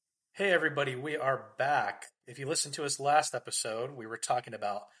Hey everybody, we are back. If you listened to us last episode, we were talking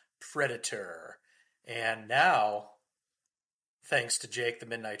about Predator. And now, thanks to Jake the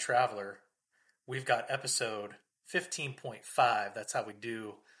Midnight Traveler, we've got episode 15.5. That's how we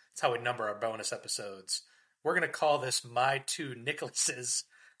number our bonus episodes. We're going to call this My Two Nicholases,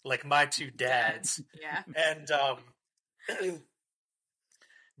 like my two dads. Yeah. And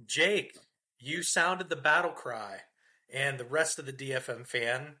Jake, you sounded the battle cry, and the rest of the DFM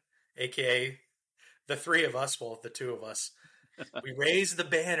fan, aka the three of us, well, the two of us, we raised the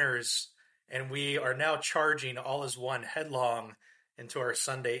banners, and we are now charging all as one headlong into our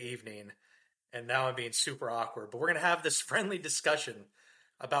Sunday evening. And now I'm being super awkward, but we're going to have this friendly discussion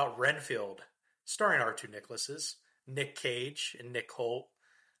about Renfield, starring our two Nicholases, Nick Cage and Nick Hoult,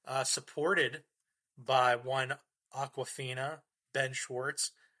 supported by one Aquafina, Ben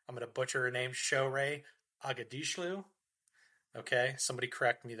Schwartz. I'm going to butcher her name, Shorey Agadishlu. Okay, somebody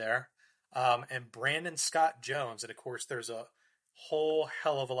correct me there. And Brandon Scott Jones. And of course, there's a whole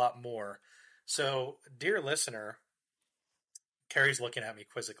hell of a lot more. So, dear listener, Carrie's looking at me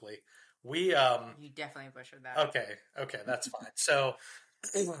quizzically. You definitely butchered that. Okay, that's fine. So,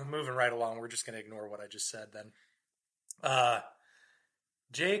 moving right along, we're just going to ignore what I just said then.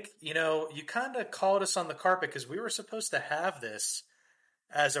 Jake, you kind of called us on the carpet because we were supposed to have this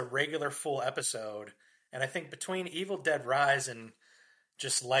as a regular full episode. And I think between Evil Dead Rise and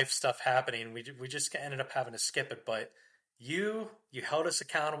just life stuff happening, we just ended up having to skip it. But you held us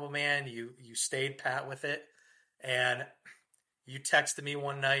accountable, man. You stayed pat with it. And you texted me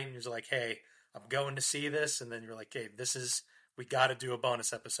one night and you was like, hey, I'm going to see this. And then you're like, hey, we got to do a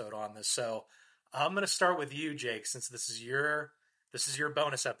bonus episode on this. So I'm going to start with you, Jake, since this is your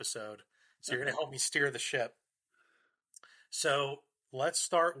bonus episode. So you're going to help me steer the ship. So let's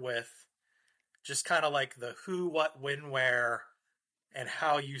start with just kind of like the who, what, when, where, and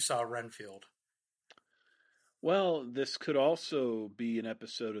how you saw Renfield. Well, this could also be an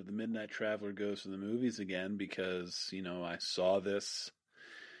episode of The Midnight Traveler Goes to the Movies again because, I saw this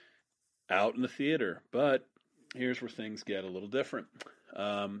out in the theater. But here's where things get a little different.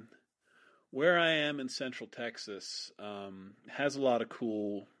 Where I am in Central Texas has a lot of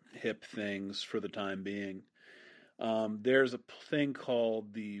cool, hip things for the time being. There's a thing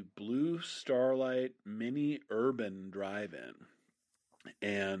called the Blue Starlight Mini Urban Drive-In.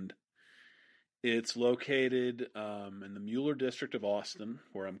 And it's located in the Mueller district of Austin,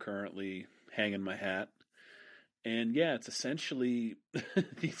 where I'm currently hanging my hat. And yeah, it's essentially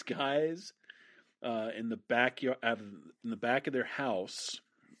these guys in the backyard, in the back of their house.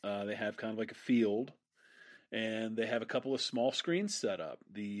 They have kind of like a field, and they have a couple of small screens set up.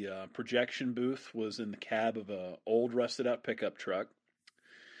 The projection booth was in the cab of an old rusted-out pickup truck.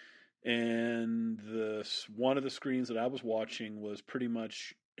 And one of the screens that I was watching was pretty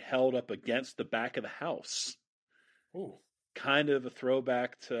much held up against the back of the house. Ooh. Kind of a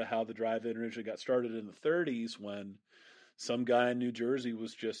throwback to how the drive-in originally got started in the 30s when some guy in New Jersey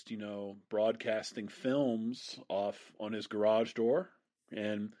was just, broadcasting films off on his garage door,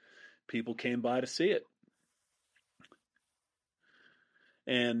 and people came by to see it.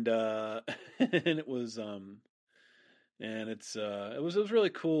 And and it was it was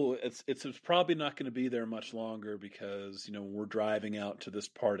really cool. It's probably not going to be there much longer because when we're driving out to this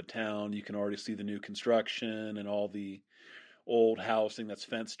part of town, you can already see the new construction and all the old housing that's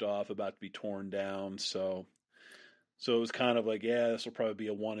fenced off about to be torn down. So it was kind of like, yeah, this will probably be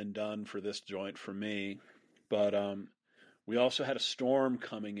a one and done for this joint for me. But we also had a storm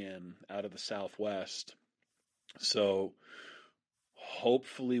coming in out of the southwest, so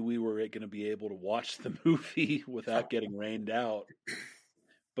hopefully we were going to be able to watch the movie without getting rained out.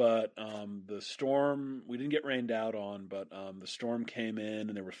 But the storm, we didn't get rained out on, but the storm came in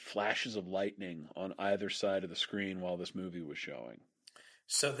and there were flashes of lightning on either side of the screen while this movie was showing.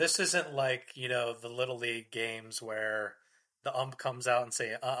 So this isn't like, the Little League games where the ump comes out and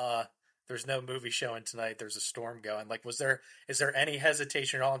say, there's no movie showing tonight. There's a storm going. Like, is there any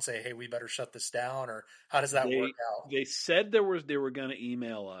hesitation at all and say, hey, we better shut this down? Or how does that work out? They said they were going to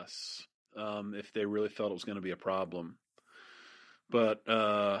email us if they really felt it was going to be a problem. But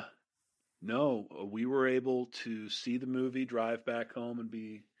no, we were able to see the movie, drive back home, and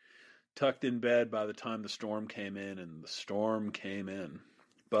be tucked in bed by the time the storm came in, and the storm came in.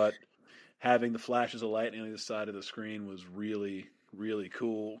 But having the flashes of lightning on the side of the screen was really, really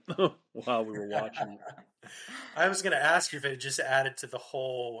cool while we were watching it. I was going to ask you if it just added to the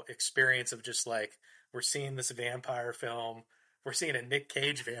whole experience of just like, we're seeing this vampire film, we're seeing a Nick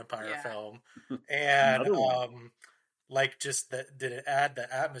Cage vampire film, and did it add the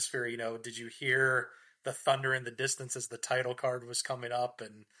atmosphere? Did you hear the thunder in the distance as the title card was coming up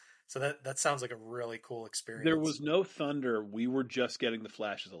and So that sounds like a really cool experience. There was no thunder. We were just getting the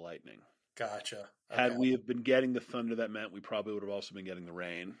flashes of lightning. Gotcha. Okay. Had we have been getting the thunder, that meant we probably would have also been getting the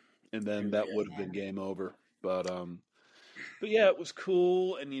rain, and then that would have been game over. But yeah, it was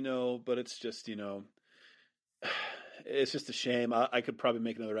cool, and but it's just it's just a shame. I could probably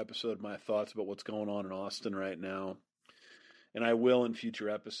make another episode of my thoughts about what's going on in Austin right now, and I will in future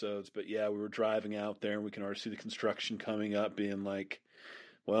episodes. But yeah, we were driving out there, and we can already see the construction coming up, being like,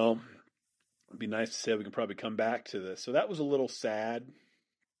 well, it'd be nice to say we can probably come back to this. So that was a little sad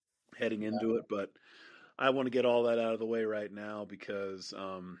heading into it, but I want to get all that out of the way right now because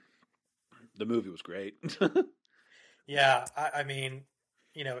the movie was great. Yeah, I mean,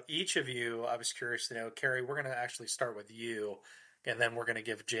 each of you, I was curious to know, Carrie, we're going to actually start with you, and then we're going to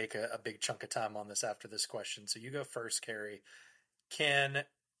give Jake a big chunk of time on this after this question. So you go first, Carrie. Carrie,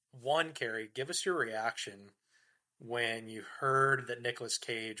 give us your reaction when you heard that Nicolas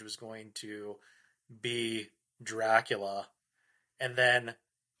Cage was going to be Dracula, and then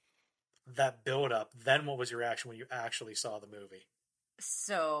that build up, then what was your reaction when you actually saw the movie?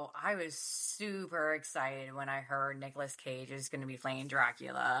 So I was super excited when I heard Nicolas Cage is going to be playing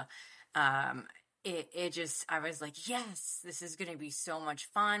Dracula. I was like, yes, this is going to be so much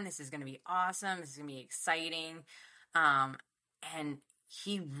fun. This is going to be awesome. This is going to be exciting. And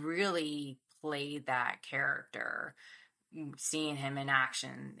he really played that character, seeing him in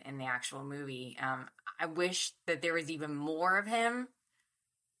action in the actual movie. I wish that there was even more of him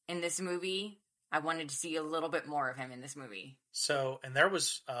in this movie. I wanted to see a little bit more of him in this movie. So, and there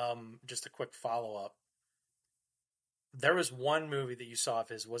was, just a quick follow-up. There was one movie that you saw of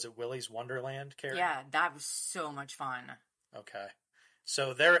his. Was it Willy's Wonderland, Carrie? Yeah, that was so much fun. Okay.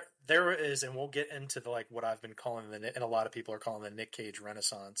 So there is, and we'll get into what I've been calling and a lot of people are calling the Nick Cage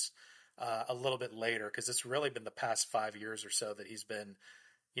Renaissance a little bit later, because it's really been the past 5 years or so that he's been,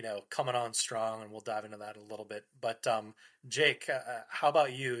 coming on strong, and we'll dive into that a little bit. But Jake, how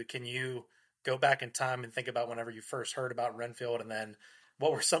about you? Can you go back in time and think about whenever you first heard about Renfield, and then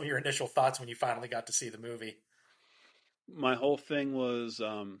what were some of your initial thoughts when you finally got to see the movie? My whole thing was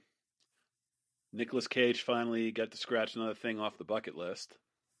Nicolas Cage finally got to scratch another thing off the bucket list.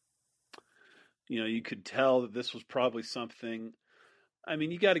 You could tell that this was probably something. I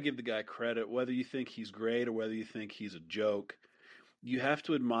mean, you got to give the guy credit, whether you think he's great or whether you think he's a joke. You have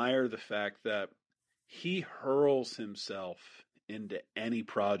to admire the fact that he hurls himself into any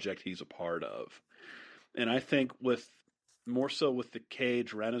project he's a part of. And I think more so with the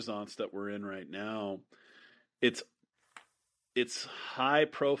Cage Renaissance that we're in right now, it's high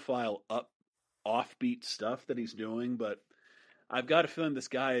profile offbeat stuff that he's doing, but I've got a feeling this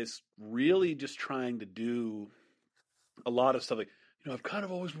guy is really just trying to do a lot of stuff like, I've kind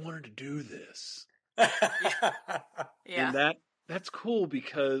of always wanted to do this. Yeah. And that's cool,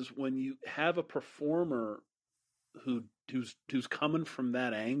 because when you have a performer who's coming from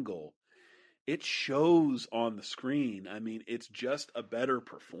that angle, it shows on the screen. I mean, it's just a better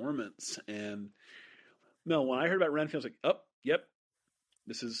performance. And no, when I heard about Renfield, I was like, oh, yep,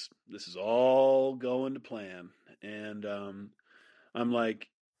 this is all going to plan. And I'm like,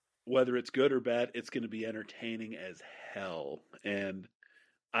 whether it's good or bad, it's going to be entertaining as hell. And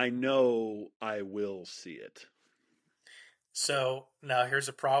I know I will see it. So now here's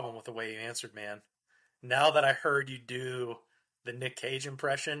a problem with the way you answered, man. Now that I heard you do the Nick Cage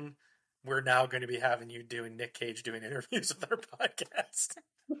impression, we're now going to be having you doing Nick Cage doing interviews with our podcast.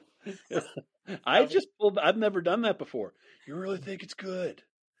 I've never done that before. You really think it's good?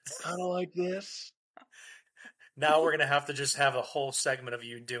 Kind of like this? Now we're going to have to just have a whole segment of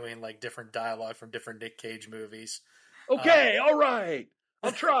you doing different dialogue from different Nick Cage movies. Okay, all right.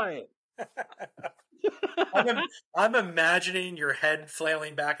 I'll try it. I'm imagining your head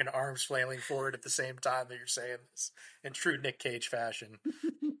flailing back and arms flailing forward at the same time that you're saying this in true Nick Cage fashion.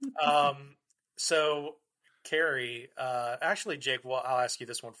 So, Carrie, actually, Jake, well, I'll ask you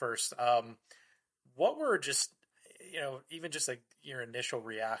this one first. What were just, even just your initial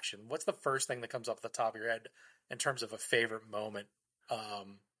reaction? What's the first thing that comes off the top of your head in terms of a favorite moment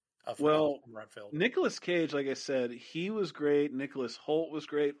of Renfield? Nicolas Cage, like I said, he was great. Nicholas Hoult was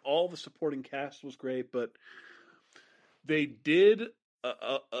great. All the supporting cast was great, but they did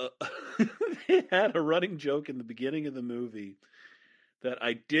they had a running joke in the beginning of the movie that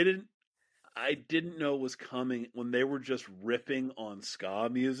I didn't know was coming when they were just ripping on ska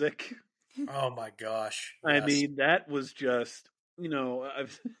music. Oh my gosh. Yes. I mean, that was just,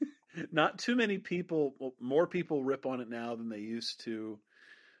 not too many people, more people rip on it now than they used to.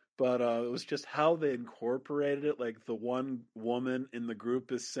 But it was just how they incorporated it. Like the one woman in the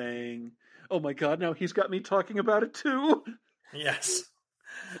group is saying, "Oh my God, now he's got me talking about it too." Yes.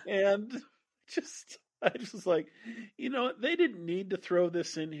 And I just was like, they didn't need to throw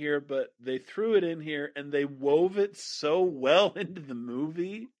this in here, but they threw it in here and they wove it so well into the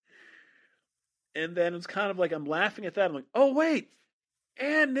movie. And then it's kind of like I'm laughing at that. I'm like, oh wait,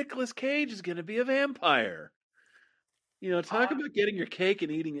 and Nicolas Cage is going to be a vampire. Talk about getting your cake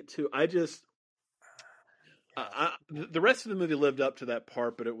and eating it too. The rest of the movie lived up to that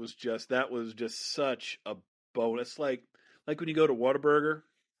part, but that was just such a bonus. Like when you go to Whataburger,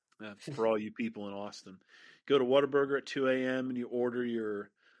 for all you people in Austin, go to Whataburger at 2 a.m. and you order your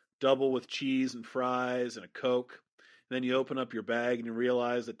double with cheese and fries and a Coke. And then you open up your bag and you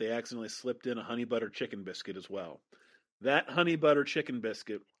realize that they accidentally slipped in a honey butter chicken biscuit as well. That honey butter chicken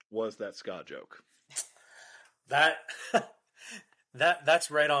biscuit was that Scott joke.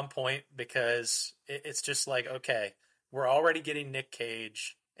 That's right on point, because it's just like, okay, we're already getting Nick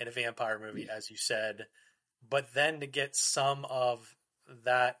Cage in a vampire movie, as you said, but then to get some of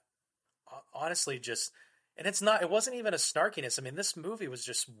that, honestly, and it wasn't even a snarkiness. I mean, this movie was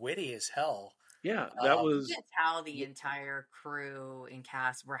just witty as hell. Yeah, that was. You could tell the entire crew and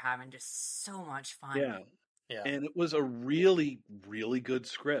cast were having just so much fun. Yeah. And it was a really, really good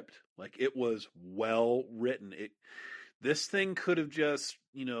script. Like, it was well written. This thing could have just,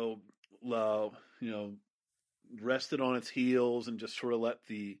 rested on its heels and just sort of let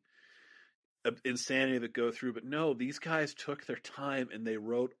the insanity of it go through. But no, these guys took their time and they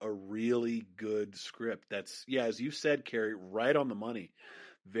wrote a really good script. That's, as you said, Carrie, right on the money.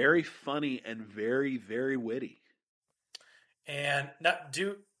 Very funny and very, very witty. And now,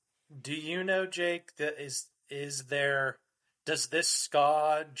 do you know, Jake, that does this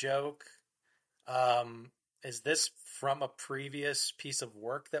ska joke, is this from a previous piece of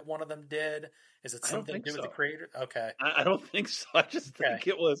work that one of them did? Is it something to do with the creator? Okay. I don't think so. I just think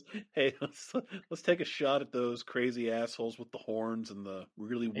it was, hey, let's take a shot at those crazy assholes with the horns and the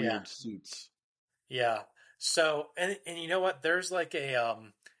really weird suits. Yeah. So, and you know what? There's like a,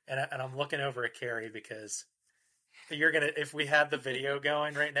 and I'm looking over at Carrie because if we had the video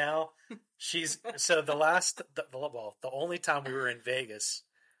going right now, the only time we were in Vegas,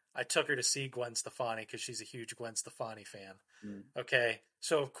 I took her to see Gwen Stefani because she's a huge Gwen Stefani fan. Mm. Okay.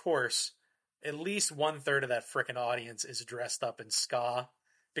 So of course, at least 1/3 of that frickin' audience is dressed up in ska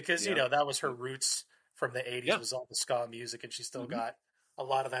because, that was her roots from the 80s was all the ska music, and she still got a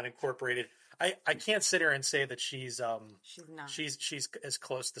lot of that incorporated. I can't sit here and say that she's not. She's as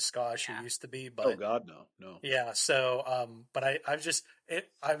close to ska as she used to be, but oh god, no. Yeah, so but I was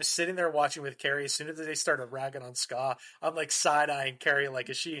sitting there watching with Carrie. As soon as they started ragging on ska, I'm like side eyeing Carrie, like,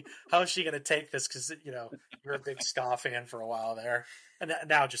 how is she going to take this? Because you're a big ska fan for a while there, and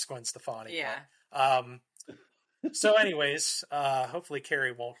now just Gwen Stefani. Yeah. So, anyways, hopefully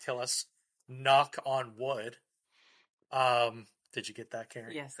Carrie won't kill us. Knock on wood. Did you get that,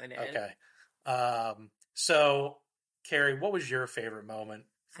 Carrie? Yes, I did. Okay. So, Carrie, what was your favorite moment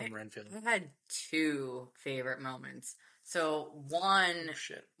from Renfield? I had two favorite moments. So one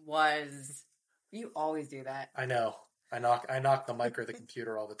was, you always do that. I know. I knock the mic or the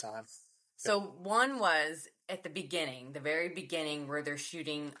computer all the time. So one was at the beginning, the very beginning, where they're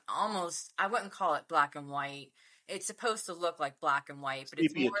shooting almost, I wouldn't call it black and white. It's supposed to look like black and white, but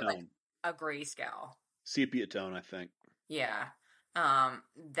it's more like a grayscale. Sepia tone, I think. Yeah.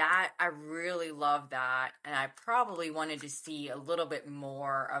 That, I really love that, and I probably wanted to see a little bit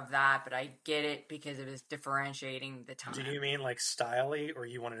more of that, but I get it because it was differentiating the time. Do you mean like styly, or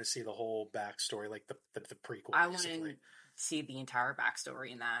you wanted to see the whole backstory, like the prequel? I wanted to see the entire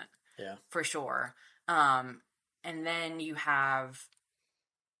backstory in that. Yeah. For sure. And then you have,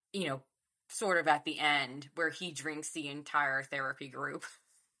 sort of at the end where he drinks the entire therapy group.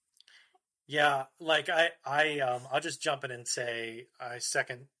 Yeah, like I'll just jump in and say I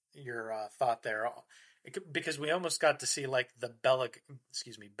second your thought there, because we almost got to see like the Bella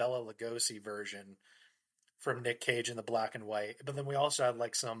Lugosi version from Nick Cage in the black and white, but then we also had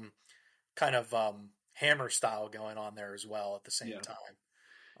like some kind of Hammer style going on there as well at the same time.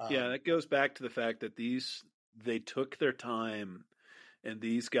 Yeah, that goes back to the fact that they took their time, and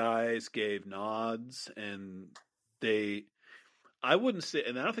these guys gave nods, and I wouldn't say,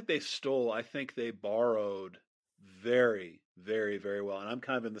 and I don't think they stole. I think they borrowed very, very, very well. And I'm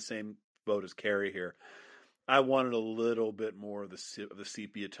kind of in the same boat as Carrie here. I wanted a little bit more of the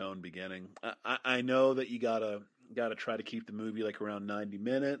sepia tone beginning. I know that you gotta try to keep the movie like around 90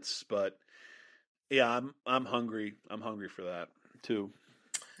 minutes, but yeah, I'm hungry. I'm hungry for that too.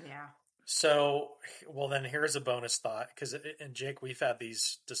 Yeah. So, well, then here's a bonus thought, because and Jake, we've had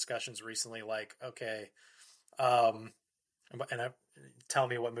these discussions recently. Like, okay. And tell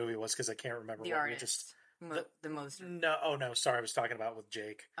me what movie it was, because I can't remember. The Artist. The most. No, oh no, sorry, I was talking about with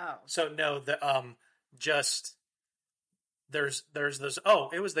Jake. Oh. So no, just there's those. Oh,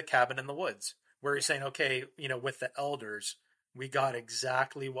 it was the cabin in the woods where he's saying, okay, with the elders, we got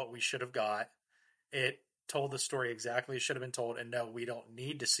exactly what we should have got. It told the story exactly as should have been told, and no, we don't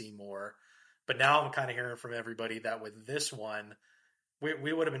need to see more. But now I'm kind of hearing from everybody that with this one,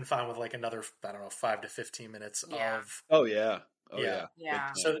 we would have been fine with like another, I don't know, 5 to 15 minutes of. Oh yeah. Yeah.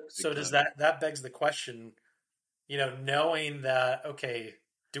 So does that begs the question, knowing that, okay,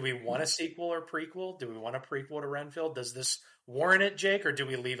 do we want a sequel or prequel? Do we want a prequel to Renfield? Does this warrant it, Jake, or do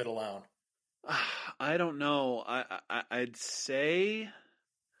we leave it alone? I don't know. I'd say,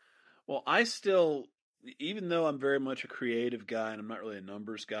 well, I still, even though I'm very much a creative guy and I'm not really a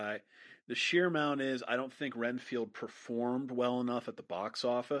numbers guy, the sheer amount is I don't think Renfield performed well enough at the box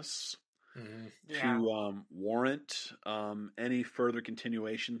office to warrant any further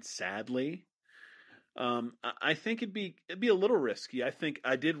continuation, sadly. I think it'd be a little risky. I think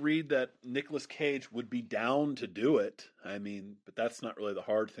I did read that Nicolas Cage would be down to do it. I mean, but that's not really the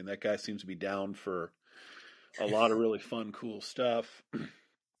hard thing. That guy seems to be down for a lot of really fun, cool stuff.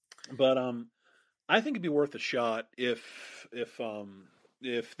 But I think it'd be worth a shot if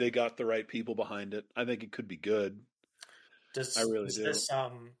they got the right people behind it. I think it could be good. I really do.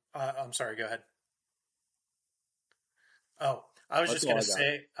 I'm sorry. Go ahead. Oh, I was just going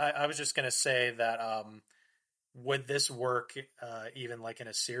to say that would this work even like in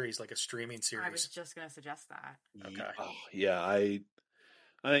a series, like a streaming series? I was just going to suggest that. Okay. Yeah, I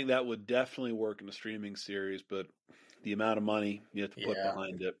think that would definitely work in a streaming series, but the amount of money you have to put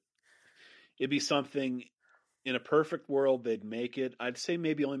behind it, it'd be something. In a perfect world, they'd make it. I'd say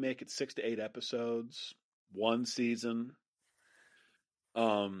maybe only make it 6 to 8 episodes, one season,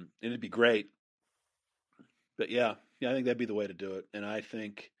 and it'd be great. But yeah, I think that'd be the way to do it. And I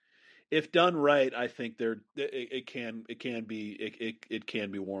think, if done right, I think it can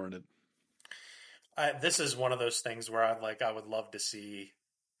be warranted. This is one of those things where I would love to see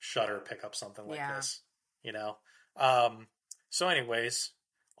Shudder pick up something like this. So, anyways.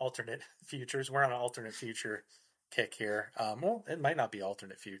 Alternate futures. We're on an alternate future kick here. Well, it might not be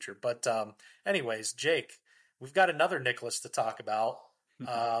alternate future, but anyways, Jake, we've got another Nicholas to talk about.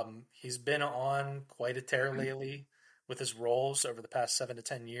 He's been on quite a tear lately with his roles over the past 7 to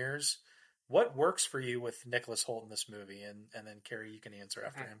 10 years. What works for you with Nicholas Hoult in this movie? And then Carrie, you can answer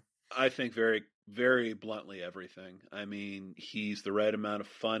after him. I think very, very bluntly everything. I mean, he's the right amount of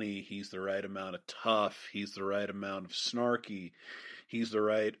funny. He's the right amount of tough. He's the right amount of snarky. He's the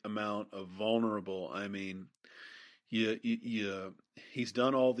right amount of vulnerable. I mean, he's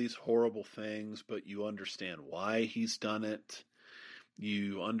done all these horrible things, but you understand why he's done it.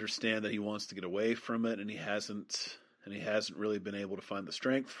 You understand that he wants to get away from it, and he hasn't really been able to find the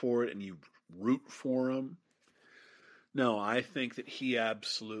strength for it, and you root for him. No, I think that he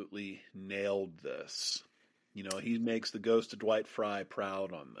absolutely nailed this. He makes the ghost of Dwight Fry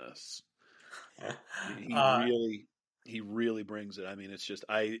proud on this. He really brings it. I mean, it's just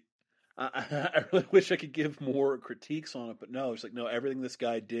I really wish I could give more critiques on it, but no, it's like, no, everything this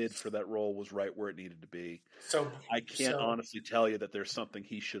guy did for that role was right where it needed to be. So I can't honestly tell you that there's something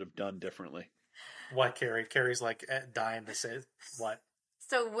he should have done differently. What, Carrie? Carrie's like dying to say what?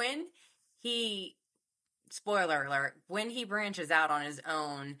 So when he, spoiler alert, when he branches out on his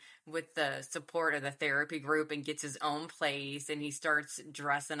own with the support of the therapy group and gets his own place and he starts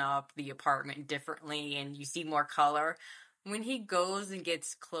dressing up the apartment differently and you see more color, when he goes and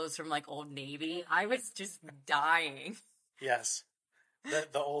gets clothes from like Old Navy, I was just dying. Yes.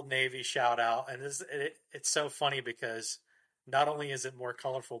 The Old Navy shout out. And it's so funny because not only is it more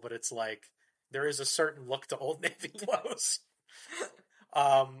colorful, but it's like there is a certain look to Old Navy clothes.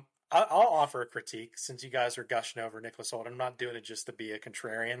 I'll offer a critique since you guys are gushing over Nicholas Hoult. I'm not doing it just to be a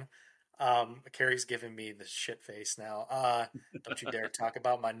contrarian. Carrie's giving me the shit face now. Don't you dare talk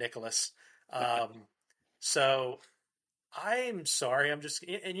about my Nicholas. So I'm sorry. I'm just,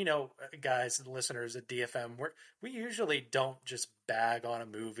 and guys and listeners at DFM, we usually don't just bag on a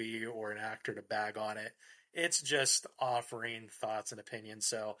movie or an actor to bag on it. It's just offering thoughts and opinions.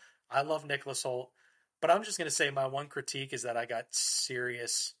 So I love Nicholas Hoult, but I'm just going to say my one critique is that I got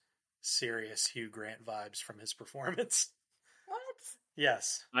serious Hugh Grant vibes from his performance. What?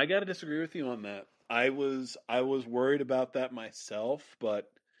 Yes. I got to disagree with you on that. I was worried about that myself,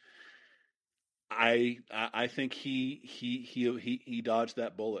 but I think he dodged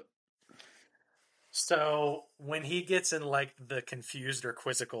that bullet. So when he gets in like the confused or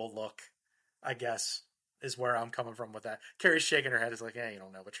quizzical look, I guess is where I'm coming from with that. Carrie's shaking her head. Is like, hey, you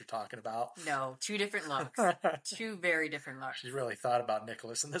don't know what you're talking about. No, 2 different looks. 2 very different looks. She really thought about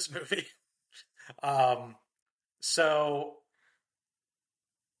Nicholas in this movie. So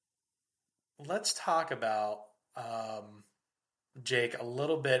let's talk about Jake, tell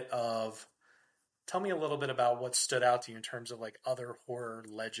me a little bit about what stood out to you in terms of like other horror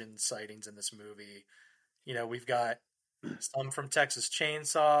legend sightings in this movie. We've got some from Texas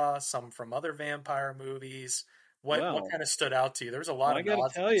Chainsaw, some from other vampire movies. What Well, kind of stood out to you? There's a lot well, I of got to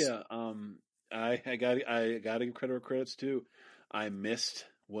nods in tell this. you, I got to give credit where credit's due. I missed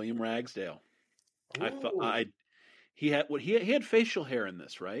William Ragsdale. I thought Ooh. he had facial hair in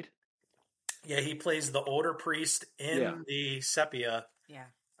this, right? Yeah, he plays the older priest Yeah, in the Sepia. Yeah.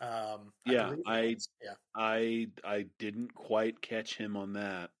 I yeah. believe it was. Yeah. I didn't quite catch him on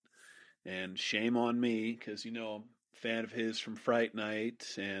that, and shame on me because I'm a fan of his from Fright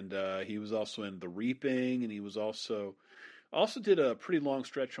Night, and he was also in The Reaping, and he was also did a pretty long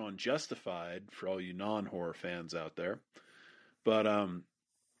stretch on Justified for all you non-horror fans out there. But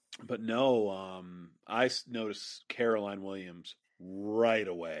no, noticed Caroline Williams right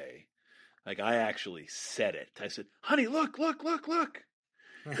away. Like I actually said it. I said, "Honey, look, look, look, look!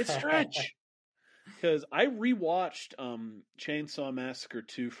 It's Stretch." Because I rewatched Chainsaw Massacre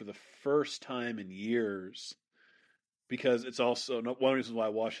 2 for the first time in years. Because it's also one reason why I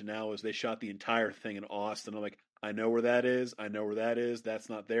watch it now is they shot the entire thing in Austin. I'm like, I know where that is. I know where that is. That's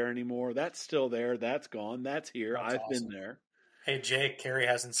not there anymore. That's still there. That's gone. That's here. That's I've been awesome. there. Hey, Jake, Carrie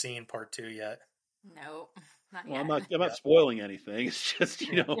hasn't seen part two yet. Nope. Not Well, I'm yet. not. I'm Yeah. not spoiling anything. It's just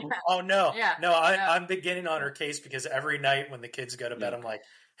Oh no, Yeah. no, No. I'm been getting on her case because every night when the kids go to bed, Yeah. I'm like,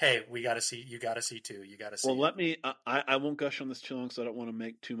 "Hey, we got to see. You got to see two. You got to see Well, it." let me. I won't gush on this too long, because I don't want to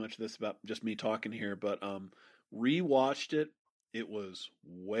make too much of this about just me talking here. But rewatched it. It was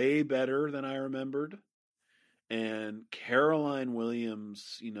way better than I remembered. And Caroline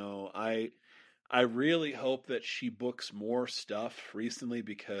Williams, I really hope that she books more stuff recently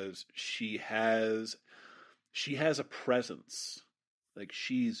because she has a presence. Like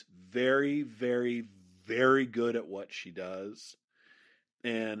she's very, very, very good at what she does.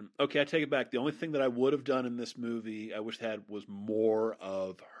 And okay, I take it back. The only thing that I would have done in this movie, I wish had was more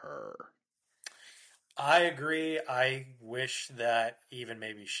of her. I agree. I wish that even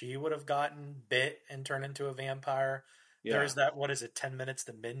maybe she would have gotten bit and turned into a vampire. Yeah, There's that, what is it, 10 Minutes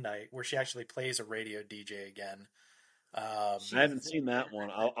to Midnight, where she actually plays a radio DJ again. I She's haven't seen that one.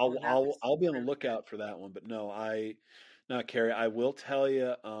 oh, that was I'll be on the super lookout for that one. But no, not Carrie. I will tell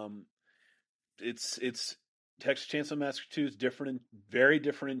you, it's Texas Chainsaw Massacre 2 is different, very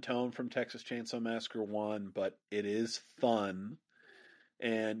different in tone from Texas Chainsaw Massacre 1, but it is fun.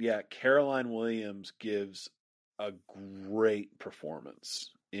 And yeah, Caroline Williams gives a great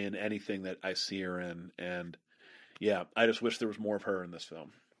performance in anything that I see her in. And yeah, I just wish there was more of her in this film.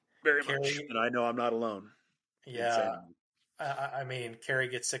 Very much. Carrie, And I know I'm not alone in yeah, saying I mean, Carrie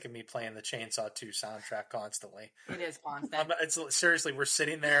gets sick of me playing the Chainsaw 2 soundtrack constantly. It is constant. It's seriously, we're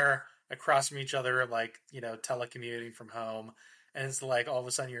sitting there across from each other, like, telecommuting from home. And it's like all of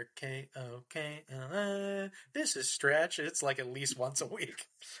a sudden you're okay, this is Stretch. It's like at least once a week.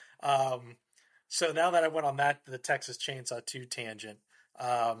 Um, so now that I went on the Texas Chainsaw 2 tangent,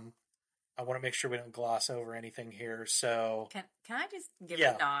 I want to make sure we don't gloss over anything here. So Can I just give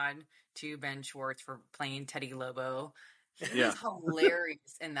yeah, a nod to Ben Schwartz for playing Teddy Lobo? He Yeah. was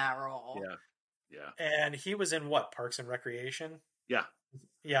hilarious in that role. yeah. Yeah. and he was in what, Parks and Recreation? Yeah.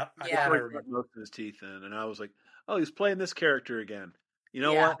 Yeah, I Yeah. thought I Where he remember. got most of his teeth in, and I was like, "Oh, he's playing this character again." You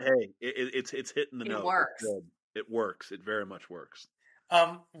know Yeah. what? Hey, it's hitting the It note. works. It's good. It works. It very much works.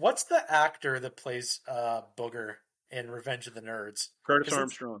 What's the actor that plays Booger in Revenge of the Nerds? Curtis Because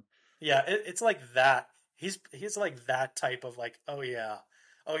Armstrong. yeah, it's like that. He's like that type of like, oh yeah,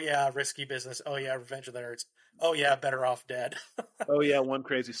 risky business. Oh yeah, Revenge of the Nerds. Oh yeah, Better Off Dead. Oh yeah, One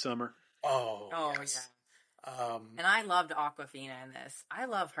Crazy Summer. Oh Oh, yes. And I loved Aquafina in this. I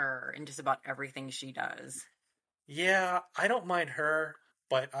love her in just about everything she does. Yeah, I don't mind her,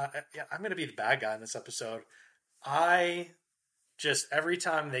 but yeah, I'm gonna be the bad guy in this episode. I just every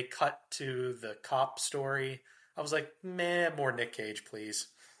time they cut to the cop story, I was like, man, more Nick Cage, please.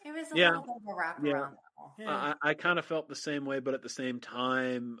 It was a Yeah. little bit of a wraparound. Yeah. Though. Yeah. I kind of felt the same way, but at the same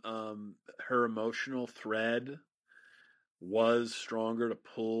time, her emotional thread was stronger to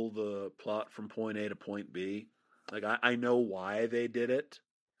pull the plot from point A to point B. Like I know why they did it.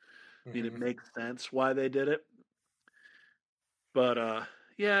 I mean, it Mhm. makes sense why they did it. But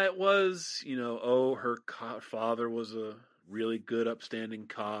yeah, it was, her father was a really good, upstanding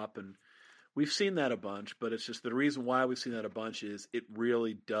cop, and we've seen that a bunch. But it's just the reason why we've seen that a bunch is it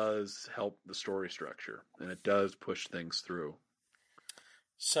really does help the story structure, and it does push things through.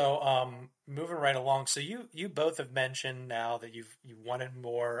 So, moving right along. So you both have mentioned now that you wanted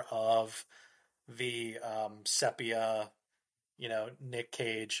more of the sepia, Nick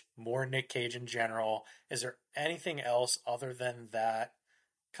Cage, more Nick Cage in general. Is there anything else other than that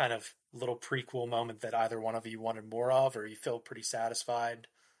kind of little prequel moment that either one of you wanted more of, or you feel pretty satisfied?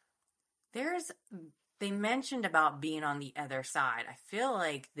 They mentioned about being on the other side. I feel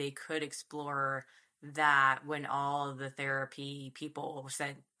like they could explore that when all of the therapy people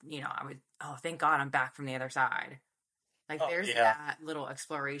said, thank God I'm back from the other side. Like, there's that little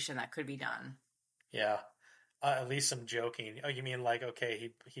exploration that could be done. Yeah. At least some joking. Oh, you mean like,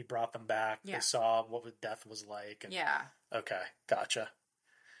 okay, he brought them back. Yeah. They saw what death was like. And, yeah. Okay, gotcha.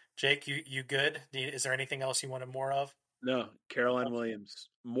 Jake, you good? Is there anything else you wanted more of? No, Caroline Williams.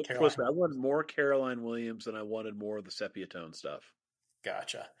 Listen, I wanted more Caroline Williams than I wanted more of the sepia tone stuff.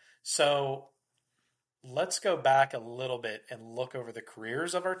 Gotcha. So let's go back a little bit and look over the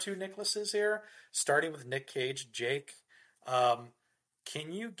careers of our two Nicholases here, starting with Nick Cage. Jake,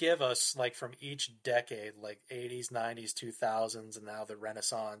 can you give us, like, from each decade, like 80s, 90s, 2000s, and now the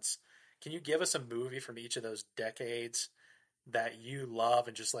Renaissance, can you give us a movie from each of those decades that you love,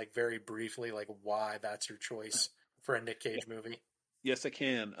 and just, like, very briefly, like, why that's your choice for a Nick Cage movie? Yes, I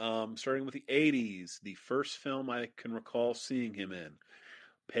can. Starting with the 80s, the first film I can recall seeing him in,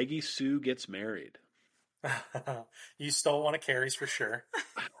 Peggy Sue Gets Married. You stole one of Carrie's for sure.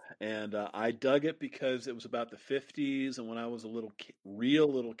 And I dug it because it was about the 50s, and when I was a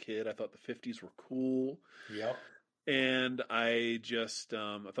real little kid, I thought the 50s were cool. Yep. And I just,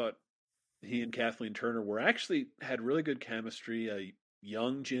 I thought he and Kathleen Turner had really good chemistry.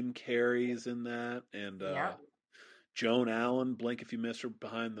 Young Jim Carrey's in that, and Joan Allen, blink if you miss her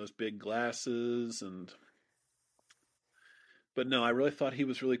behind those big glasses, but no, I really thought he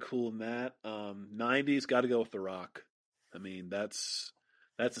was really cool in that. 90s, got to go with The Rock. I mean, that's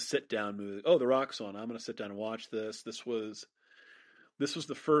a sit-down movie. Oh, The Rock's on. I'm going to sit down and watch this. This was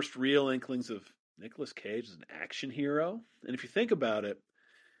the first real inklings of Nicolas Cage as an action hero. And if you think about it,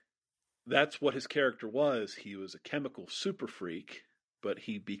 that's what his character was. He was a chemical super freak, but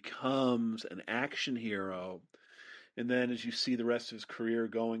he becomes an action hero. And then as you see the rest of his career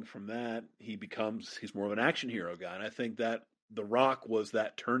going from that, he's more of an action hero guy. And I think that The Rock was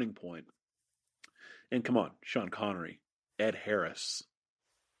that turning point. And come on, Sean Connery, Ed Harris.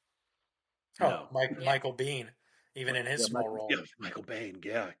 Michael Biehn, even in his small role. Yeah, Michael Biehn,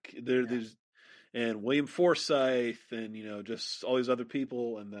 yeah. There's and William Forsythe, and just all these other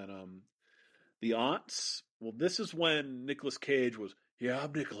people, and then the aunts. Well, this is when Nicolas Cage was. Yeah,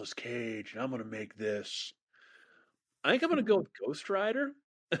 I'm Nicolas Cage, and I'm going to make this. I think I'm going to go with Ghost Rider,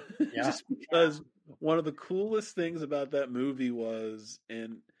 just because one of the coolest things about that movie was,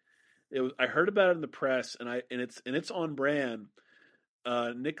 I heard about it in the press, and it's on brand.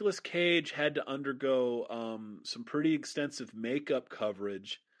 Nicolas Cage had to undergo some pretty extensive makeup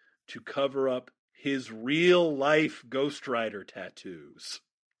coverage to cover up his real life Ghost Rider tattoos.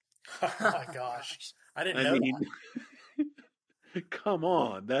 Oh my gosh, I didn't know that. Come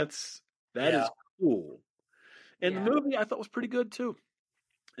on, that is cool. And the movie I thought was pretty good too.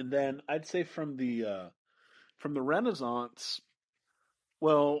 And then I'd say from the Renaissance,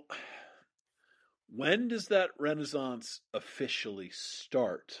 well, when does that Renaissance officially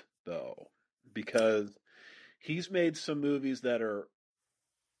start, though? Because he's made some movies that are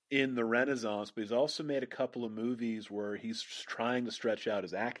in the Renaissance, but he's also made a couple of movies where he's trying to stretch out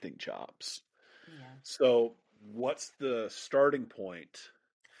his acting chops. Yeah. So what's the starting point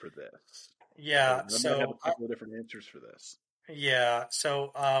for this? Yeah, I might have a couple of different answers for this. Yeah,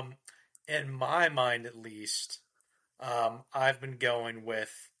 so in my mind at least, I've been going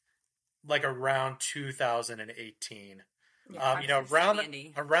with like around 2018.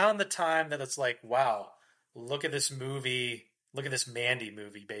 Around the time that it's like, wow, look at this movie, look at this Mandy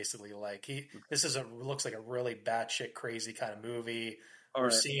movie, basically. Like looks like a really batshit crazy kind of movie. We're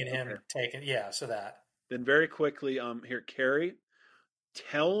seeing him taking, so that. Then very quickly, here, Carrie,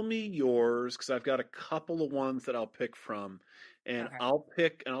 tell me yours, because I've got a couple of ones that I'll pick from, and I'll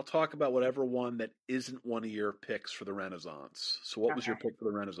talk about whatever one that isn't one of your picks for the Renaissance. So what was your pick for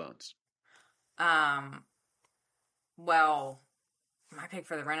the Renaissance? Well, my pick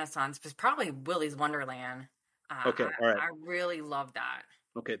for the Renaissance was probably Willy's Wonderland. Okay, all right. I really love that.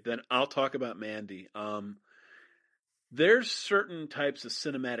 Okay, then I'll talk about Mandy. There's certain types of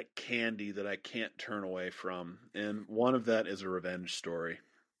cinematic candy that I can't turn away from, and one of that is a revenge story.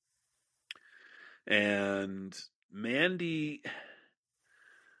 And Mandy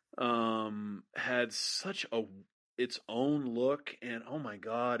had such its own look, and oh my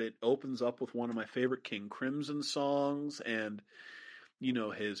god, it opens up with one of my favorite King Crimson songs, and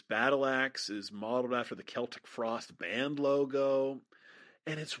his battle axe is modeled after the Celtic Frost band logo,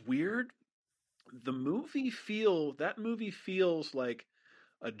 and it's weird that movie feels like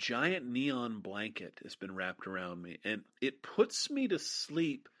a giant neon blanket has been wrapped around me, and it puts me to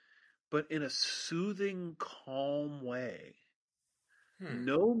sleep, but in a soothing, calm way.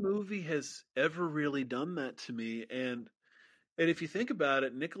 No movie has ever really done that to me, and if you think about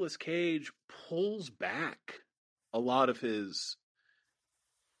it, Nicolas Cage pulls back a lot of his,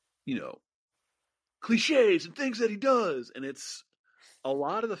 cliches and things that he does, and a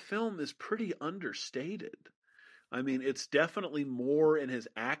lot of the film is pretty understated. I mean, it's definitely more in his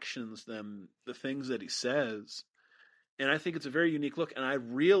actions than the things that he says. And I think it's a very unique look. And I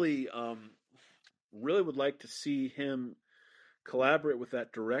really, really would like to see him collaborate with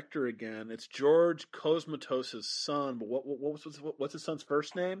that director again. It's George Cosmatos' son, but what's his son's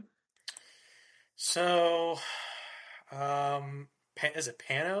first name? So, is it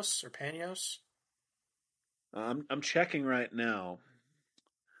Panos or Panos? I'm checking right now.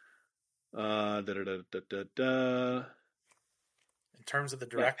 In terms of the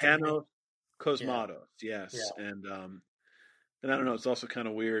director, Panos Cosmatos, yes, yeah. And I don't know. It's also kind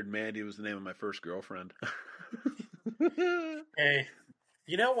of weird. Mandy was the name of my first girlfriend. Hey,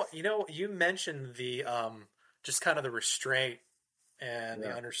 you know what? You mentioned the just kind of the restraint and the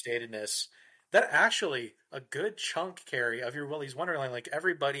understatedness. That actually a good chunk, Carrie, of your Willy's Wonderland. Like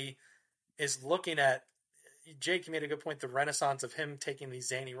everybody is looking at. Jake, you made a good point. The renaissance of him taking these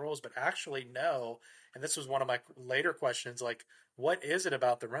zany roles, but actually no. And this was one of my later questions. Like, what is it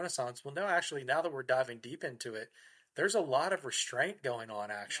about the Renaissance? Well, no, actually, now that we're diving deep into it, there's a lot of restraint going on,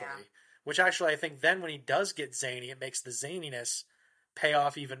 actually. Which actually, I think then when he does get zany, it makes the zaniness pay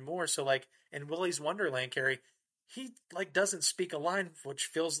off even more. So, like in Willy's Wonderland, Carrie, he like doesn't speak a line, which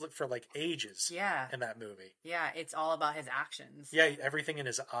feels like for like ages. In that movie. Yeah, it's all about his actions. Yeah, everything in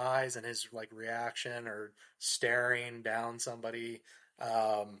his eyes and his like reaction or staring down somebody.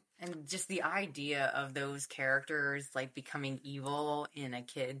 And just the idea of those characters like becoming evil in a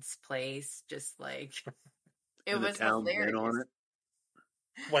kid's place, just like it was hilarious. In on it.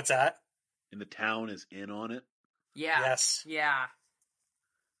 What's that? And the town is in on it. Yeah. Yes. Yeah.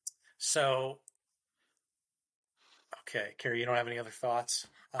 So, okay, Carrie, you don't have any other thoughts?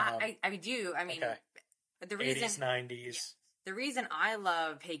 I do. I mean, the reason 80s, 90s. Yeah, the reason I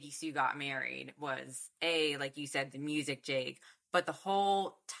love Peggy Sue Got Married was like you said, the music, Jake, but the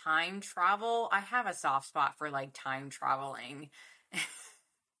whole time travel. I have a soft spot for like time traveling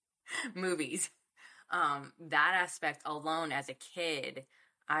movies. That aspect alone, as a kid,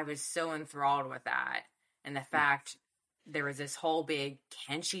 I was so enthralled with that, and the fact there was this whole big,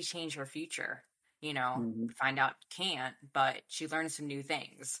 can she change her future? Find out can't, but she learned some new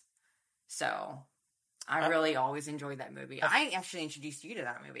things. So I really always enjoyed that movie. I actually introduced you to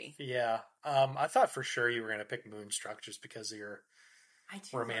that movie. Yeah. I thought for sure you were going to pick Moonstruck just because of your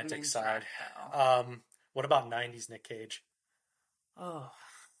romantic side. What about 90s Nick Cage? Oh,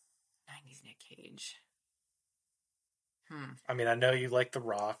 90s Nick Cage. I mean, I know you like The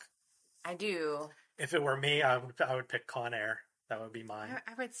Rock. I do. If it were me, I would pick Con Air. That would be mine.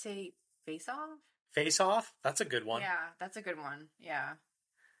 I would say Face Off. Face Off? That's a good one. Yeah, that's a good one. Yeah.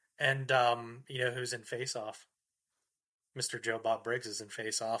 And, you know who's in Face Off? Mr. Joe Bob Briggs is in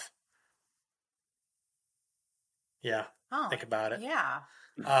Face Off. Yeah. Oh, think about it. Yeah.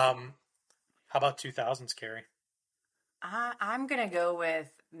 How about 2000s, Carrie? I'm going to go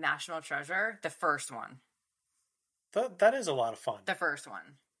with National Treasure, the first one. That is a lot of fun. The first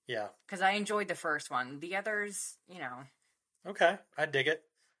one. Yeah. Because I enjoyed the first one. The others, Okay, I dig it.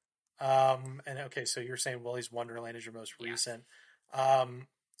 And okay, so you're saying Willy's Wonderland is your most recent.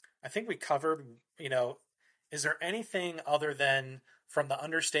 I think we covered, is there anything other than from the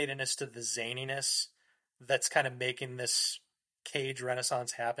understatedness to the zaniness that's kind of making this Cage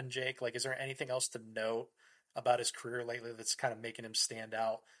renaissance happen, Jake? Like, is there anything else to note about his career lately that's kind of making him stand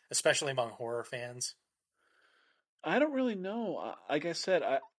out, especially among horror fans? I don't really know. Like I said,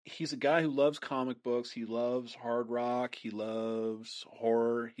 he's a guy who loves comic books. He loves hard rock. He loves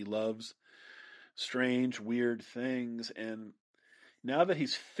horror. He loves strange, weird things. And now that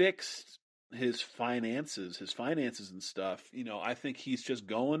he's fixed his finances and stuff, I think he's just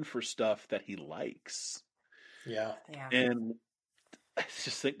going for stuff that he likes. Yeah. And I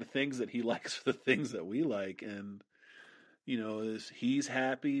just think the things that he likes are the things that we like. And, he's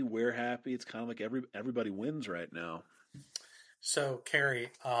happy, we're happy. It's kind of like everybody wins right now. So,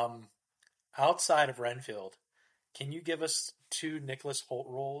 Carrie, outside of Renfield, can you give us 2 Nicholas Hoult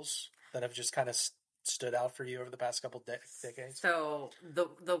roles that have just kind of stood out for you over the past couple decades? So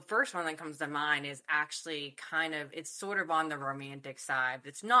the first one that comes to mind is actually it's sort of on the romantic side.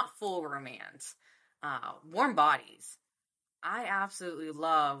 It's not full romance. Warm Bodies. I absolutely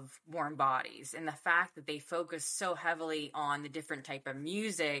love Warm Bodies, and the fact that they focus so heavily on the different type of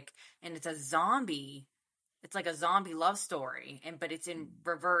music, and it's like a zombie love story, but it's in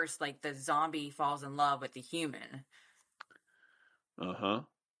reverse, like the zombie falls in love with the human. Uh-huh.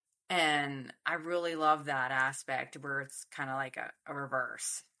 And I really love that aspect where it's kind of like a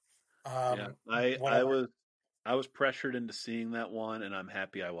reverse. Yeah. I was pressured into seeing that one, and I'm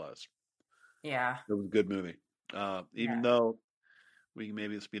happy I was. Yeah. It was a good movie. Even Yeah. though this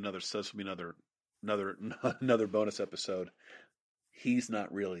will be another bonus episode. He's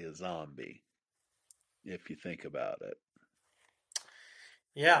not really a zombie, if you think about it.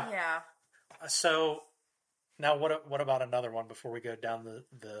 Yeah. Yeah. So now what about another one before we go down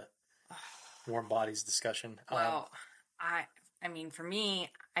the Warm Bodies discussion? Well, I mean, for me,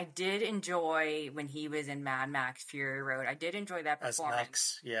 I did enjoy when he was in Mad Max Fury Road. I did enjoy that as performance.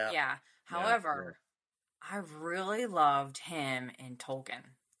 Max, yeah. Yeah. However, I really loved him in Tolkien.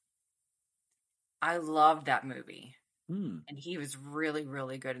 I loved that movie. And he was really,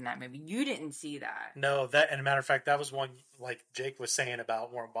 really good in that movie. You didn't see that. No, and a matter of fact, that was one, like Jake was saying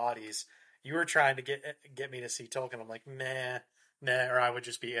about Warm Bodies. You were trying to get me to see Tolkien. I'm like, nah, or I would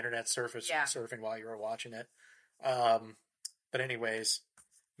just be internet surfing while you were watching it. But anyways,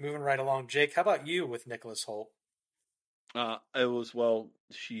 moving right along. Jake, how about you with Nicholas Hoult? It was,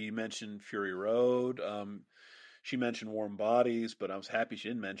 she mentioned Fury Road. She mentioned Warm Bodies, but I was happy she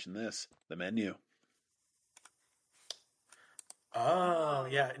didn't mention this, The Menu. Oh,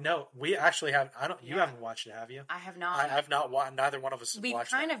 yeah. No, we actually have. You haven't watched it, have you? I have not. I've not watched. Neither one of us have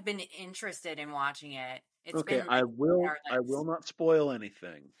watched it. We've kind of been interested in watching it. It's okay, been I will not spoil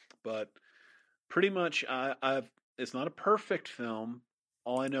anything, but pretty much it's not a perfect film.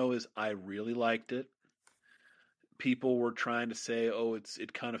 All I know is I really liked it. People were trying to say, "Oh,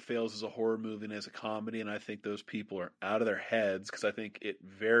 it kind of fails as a horror movie and as a comedy," and I think those people are out of their heads because I think it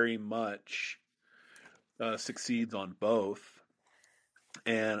very much succeeds on both.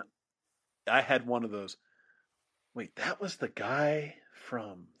 And I had one of those. Wait, that was the guy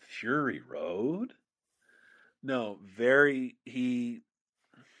from Fury Road? No, he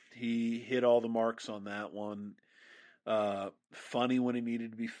hit all the marks on that one. Funny when he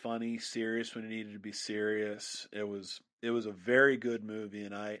needed to be funny, serious when he needed to be serious. It was a very good movie,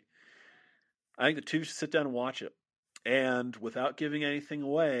 and I think the two should sit down and watch it. And without giving anything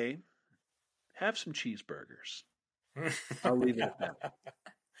away, have some cheeseburgers. I'll leave it at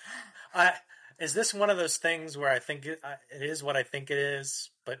that. Is this one of those things where I think it is what I think it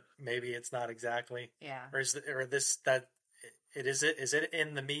is, but maybe it's not exactly? Yeah. Or is it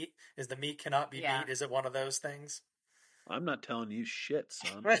in the meat? Is the meat cannot be beat? Is it one of those things? I'm not telling you shit,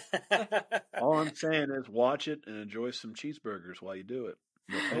 son. All I'm saying is watch it and enjoy some cheeseburgers while you do it.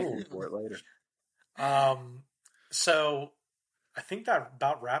 You'll thank me for it later. So I think that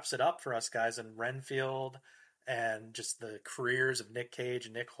about wraps it up for us guys in Renfield and just the careers of Nick Cage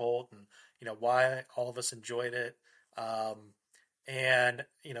and Nick Hoult and, why all of us enjoyed it. And,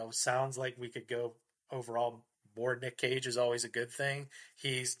 sounds like we could go overall more Nick Cage is always a good thing.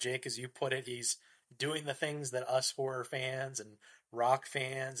 Jake, as you put it, he's doing the things that us horror fans and rock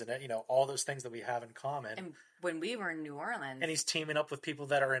fans and, all those things that we have in common. And when we were in New Orleans. And he's teaming up with people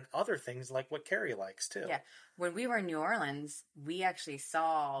that are in other things like what Carrie likes too. Yeah. When we were in New Orleans, we actually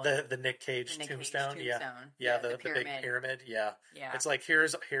saw the Nick Cage tombstone. Yeah, the big pyramid. Yeah. Yeah. It's like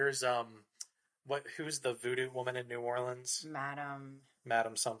here's who's the voodoo woman in New Orleans? Madam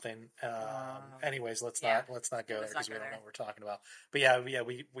something. Anyways, let's not go there because we don't know what we're talking about. But yeah,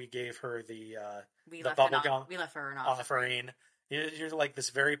 we gave her the bubble gum. We left her an offering. You're like this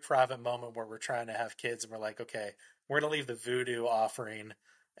very private moment where we're trying to have kids and we're like, okay, we're gonna leave the voodoo offering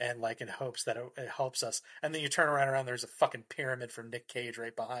and like in hopes that it helps us. And then you turn around, there's a fucking pyramid from Nick Cage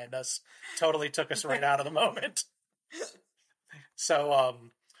right behind us. Totally took us right out of the moment. So,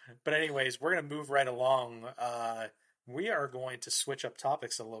 but anyways, we're gonna move right along. We are going to switch up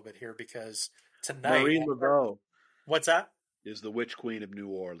topics a little bit here because tonight... Marie Laveau. What's that? Is the Witch Queen of New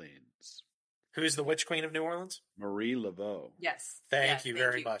Orleans. Who's the Witch Queen of New Orleans? Marie Laveau. Yes. Thank you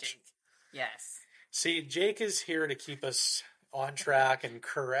very much. Jake. Yes. See, Jake is here to keep us on track and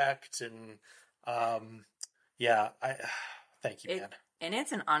correct and thank you, man. And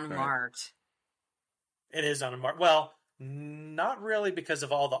it's an unmarked. It is unmarked. Well, not really because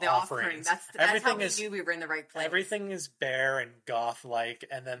of all the offerings. That's how we knew we were in the right place. Everything is bare and goth-like,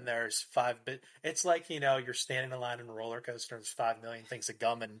 and then there's it's like, you're standing in line in a roller coaster and there's 5 million things of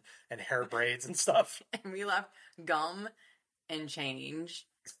gum and hair braids and stuff. And we left gum and change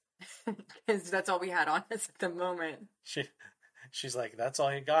because that's all we had on us at the moment. She's like, that's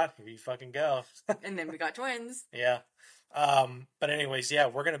all you got? Here you fucking go. And then we got twins. Yeah. But anyways, yeah,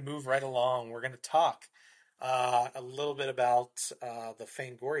 we're gonna move right along. We're gonna talk a little bit about the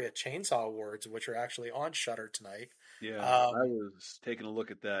Fangoria Chainsaw Awards, which are actually on Shudder tonight. Yeah, I Um, was taking a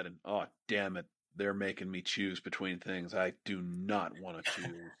look at that, and oh, damn it, they're making me choose between things I do not want to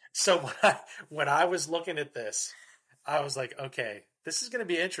choose. so when I was looking at this, I was like, okay, this is gonna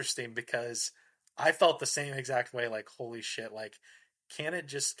be interesting because I felt the same exact way. Like, holy shit! Like, can't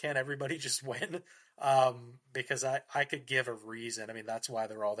everybody just win? Because I could give a reason. I mean, that's why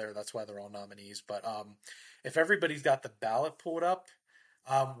they're all there. That's why they're all nominees. But if everybody's got the ballot pulled up,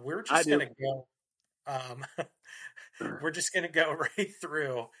 we're I just do. gonna go. We're just gonna go right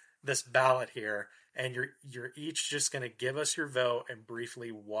through this ballot here, and you're each just gonna give us your vote and briefly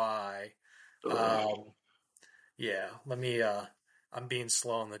why. Ugh. Um, yeah, let me. I'm being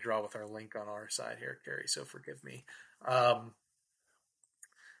slow on the draw with our link on our side here, Carrie. So forgive me. Um,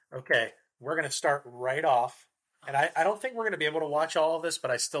 Okay, we're going to start right off. And I don't think we're going to be able to watch all of this, but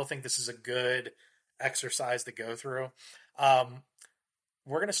I still think this is a good exercise to go through. Um,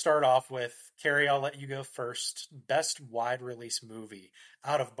 we're going to start off with Carrie, I'll let you go first. Best wide release movie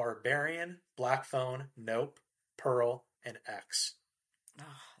out of Barbarian, Black Phone, Nope, Pearl, and X.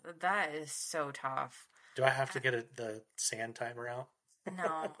 Oh, that is so tough. Do I have to get the sand timer out? No,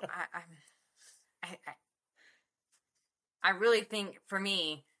 I, I, I really think for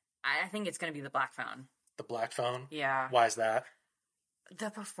me, I think it's going to be the Black Phone. The Black Phone? Yeah. Why is that? The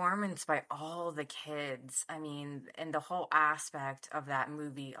performance by all the kids, I mean, and the whole aspect of that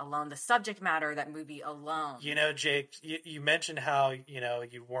movie alone, the subject matter of that movie alone. You know, Jake, you mentioned how,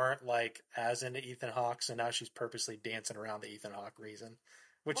 you weren't like as into Ethan Hawke, so now she's purposely dancing around the Ethan Hawke reason.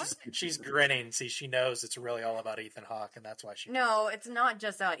 Which is, she's grinning. See, she knows it's really all about Ethan Hawke, and that's why she. No, it's not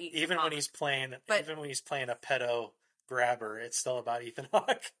just about Ethan even Hawke. When he's playing, even when he's playing a pedo grabber, it's still about Ethan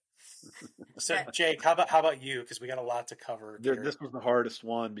Hawke. So, Jake, how about you? Because we got a lot to cover. This was the hardest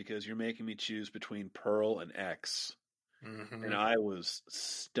one because you're making me choose between Pearl and X, and I was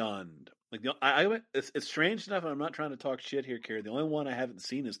stunned. Like it's strange enough. I'm not trying to talk shit here, Carrie. The only one I haven't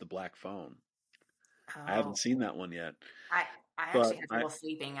seen is the Black Phone. Oh. I haven't seen that one yet. I actually had trouble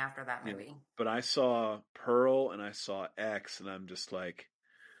sleeping after that movie. Yeah, but I saw Pearl and I saw X, and I'm just like,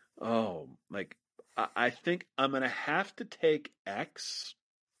 oh, like I think I'm gonna have to take X.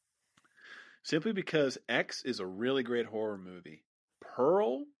 Simply because X is a really great horror movie.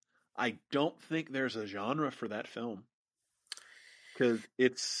 Pearl, I don't think there's a genre for that film. Because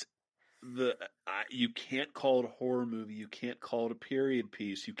it's you can't call it a horror movie. You can't call it a period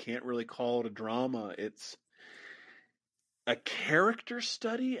piece. You can't really call it a drama. It's a character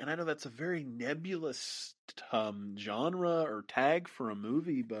study, and I know that's a very nebulous genre or tag for a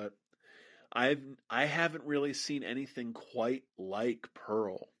movie, but I haven't really seen anything quite like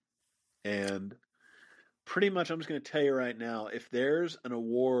Pearl. And pretty much I'm just going to tell you right now, if there's an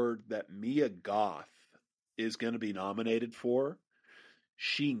award that Mia Goth is going to be nominated for,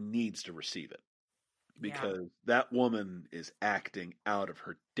 she needs to receive it. Because that woman is acting out of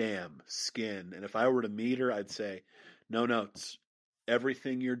her damn skin. And if I were to meet her, I'd say, no notes.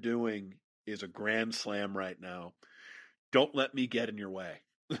 Everything you're doing is a grand slam right now. Don't let me get in your way.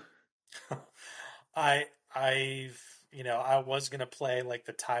 I was going to play like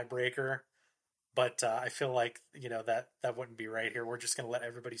the tiebreaker, but I feel like, that wouldn't be right here. We're just going to let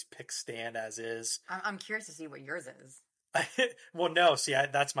everybody's pick stand as is. I'm curious to see what yours is. Well, no, see,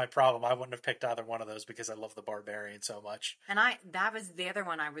 that's my problem. I wouldn't have picked either one of those because I love the Barbarian so much. And that was the other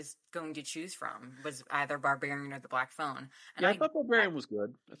one I was going to choose from, was either Barbarian or the Black Phone. And I thought Barbarian was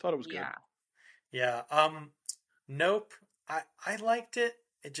good. I thought it was good. Yeah. Nope. I liked it.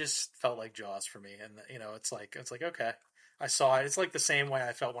 It just felt like Jaws for me. And, it's like, okay, I saw it. It's like the same way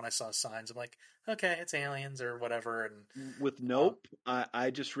I felt when I saw Signs. I'm like, okay, it's aliens or whatever. And with Nope,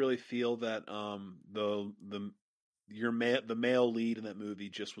 I just really feel that the male lead in that movie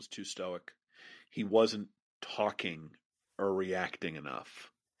just was too stoic. He wasn't talking or reacting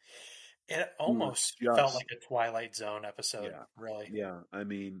enough. It almost felt like a Twilight Zone episode, really. Yeah, I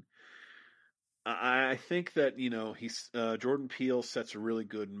mean, I think that, Jordan Peele sets a really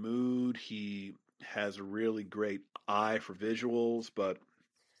good mood. He has a really great eye for visuals, but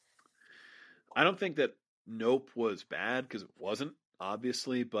I don't think that Nope was bad, because it wasn't,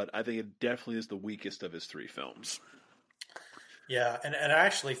 obviously, but I think it definitely is the weakest of his three films. Yeah, and I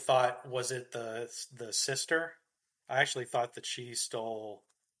actually thought, was it the sister? I actually thought that she stole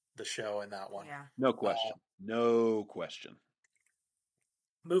the show in that one. Yeah. No question. No question.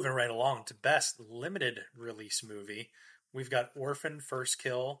 Moving right along to best limited release movie, we've got Orphan First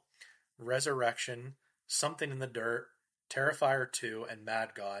Kill, Resurrection, Something in the Dirt, Terrifier 2, and Mad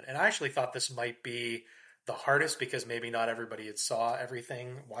God. And I actually thought this might be the hardest because maybe not everybody had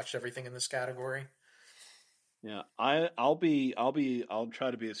watched everything in this category. Yeah, I'll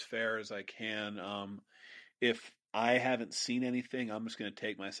try to be as fair as I can. If I haven't seen anything, I'm just going to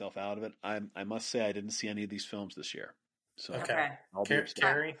take myself out of it. I must say I didn't see any of these films this year, so Okay. I'll be upset.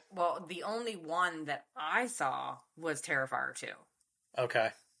 Carrie? Well, the only one that I saw was Terrifier 2. Okay.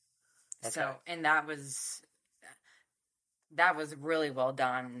 So, and that was really well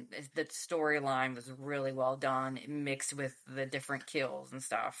done. The storyline was really well done, mixed with the different kills and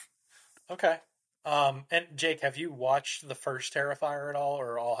stuff. Okay. And Jake, have you watched the first Terrifier at all,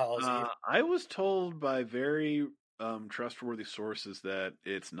 or All Hallows Eve? I was told by very trustworthy sources that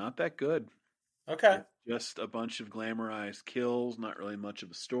it's not that good. Okay. It's just a bunch of glamorized kills, not really much of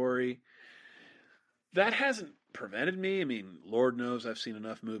a story. That hasn't prevented me. I mean, Lord knows I've seen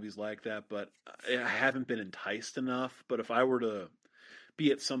enough movies like that, but I haven't been enticed enough. But if I were to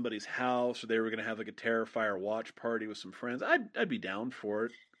be at somebody's house or they were going to have like a Terrifier watch party with some friends, I'd be down for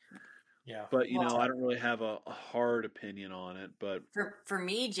it. Yeah. But, I don't really have a hard opinion on it. But for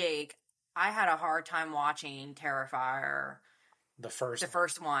me, Jake, I had a hard time watching Terrifier. The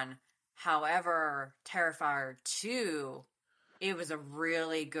first one. However, Terrifier 2, it was a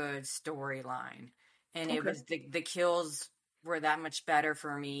really good storyline. And it was the kills were that much better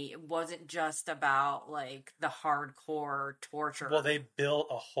for me. It wasn't just about like the hardcore torture. Well, they built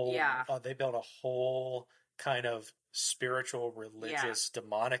a whole kind of spiritual, religious,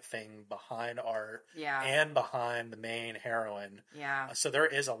 demonic thing behind art and behind the main heroine. Yeah. So there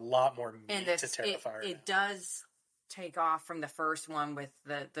is a lot more meat to Terrifier. It does take off from the first one with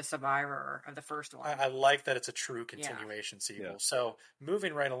the survivor of the first one. I like that it's a true continuation sequel. Yeah. So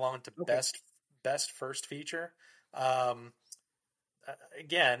moving right along to best first feature.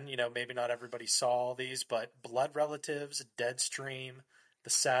 Again, maybe not everybody saw all these, but Blood Relatives, Deadstream, The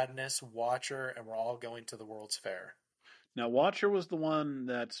Sadness, Watcher, and We're All Going to the World's Fair. Now, Watcher was the one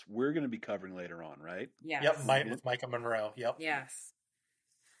we're going to be covering later on, right? Yes. Yep, with Micah Monroe. Yep. Yes.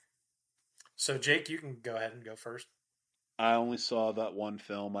 So, Jake, you can go ahead and go first. I only saw that one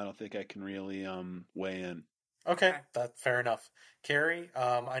film. I don't think I can really weigh in. Okay, that's fair enough. Carrie,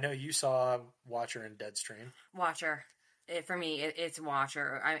 I know you saw Watcher and Deadstream. Watcher. For me, it's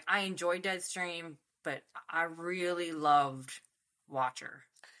Watcher. I enjoyed Deadstream, but I really loved Watcher.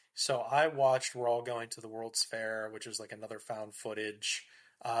 So I watched We're All Going to the World's Fair, which is like another found footage.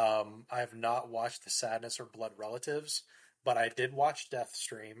 I have not watched The Sadness or Blood Relatives, but I did watch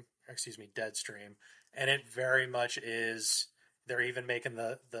Deadstream, and it very much is. They're even making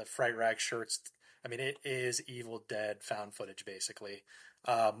the Fright Rag shirts. I mean, it is Evil Dead found footage, basically,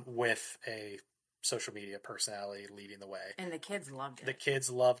 with a social media personality leading the way. And the kids loved it. The kids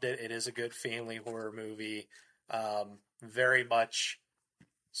loved it. It is a good family horror movie. Very much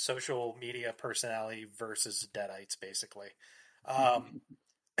social media personality versus Deadites, basically.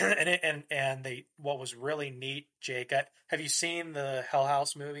 And what was really neat, Jake, have you seen the Hell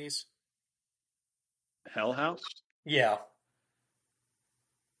House movies? Hell House? Yeah.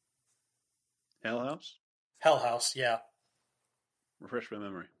 Hell House? Hell House, yeah. Refresh my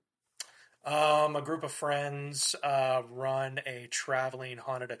memory. A group of friends run a traveling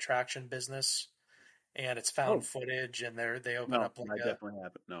haunted attraction business, and it's found footage, and they open up like I definitely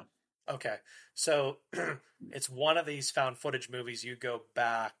haven't. No. Okay, so it's one of these found footage movies. You go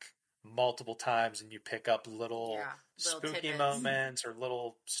back multiple times, and you pick up little spooky moments or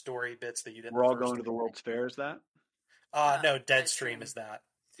little story bits that you didn't. We're All Going to the World's Fair. Is that? No, Deadstream is that.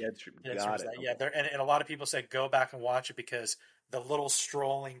 Deadstream. Got it. Yeah, and a lot of people said go back and watch it because the little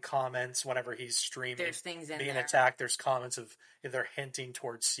strolling comments whenever he's streaming, there's things in being there. attacked. There's comments of they're hinting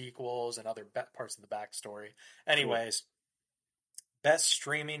towards sequels and other parts of the backstory. Anyways, best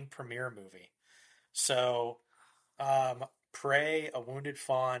streaming premiere movie. So, Prey, A Wounded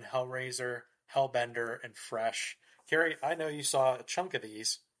Fawn, Hellraiser, Hellbender, and Fresh. Carrie, I know you saw a chunk of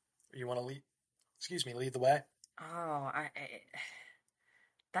these. You want to lead the way? Oh,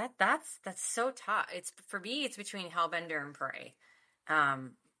 that's so tough. It's for me. It's between Hellbender and Prey.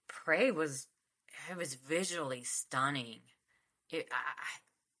 Prey was visually stunning. I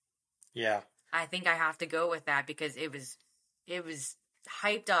think I have to go with that because it was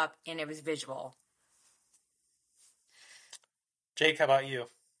hyped up and it was visual. Jake, how about you?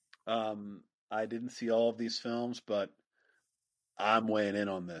 I didn't see all of these films, but I'm weighing in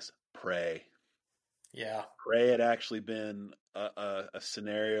on this. Prey. Yeah. Prey had actually been a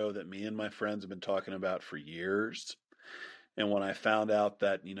scenario that me and my friends have been talking about for years. And when I found out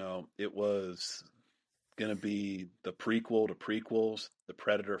that, it was going to be the prequel to prequels, the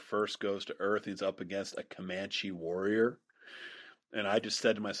Predator first goes to Earth and he's up against a Comanche warrior. And I just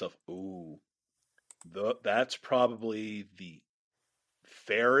said to myself, ooh, That's probably the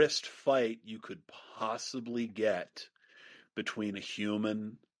fairest fight you could possibly get between a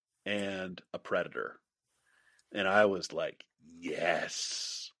human and a predator. And I was like,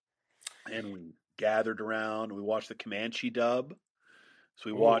 yes. And we gathered around. We watched the Comanche dub. So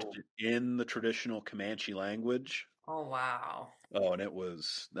we watched Ooh. it in the traditional Comanche language. Oh, wow. Oh, and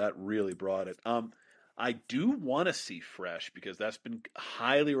that really brought it. I do want to see Fresh because that's been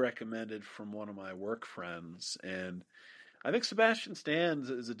highly recommended from one of my work friends, and I think Sebastian Stan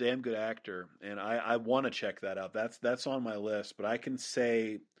is a damn good actor, and I want to check that out. That's on my list, but I can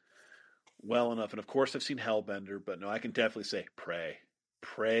say well enough, and of course I've seen Hellbender, but no, I can definitely say Prey.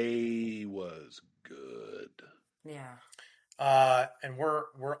 Prey was good. Yeah. And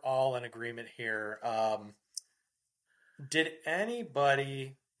we're all in agreement here. Did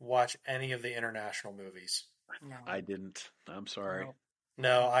anybody watch any of the international movies? No. I didn't. I'm sorry.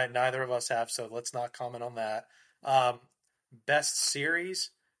 No, neither of us have, so let's not comment on that. Best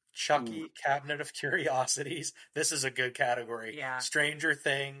series, Chucky, Cabinet of Curiosities. This is a good category. Yeah. Stranger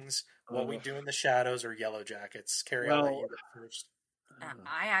Things, What We Do in the Shadows, or Yellow Jackets. Carrie, I'll let you go first.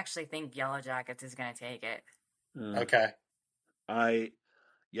 I actually think Yellow Jackets is going to take it. Okay.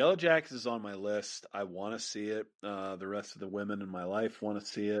 Yellow Jackets is on my list. I want to see it. The rest of the women in my life want to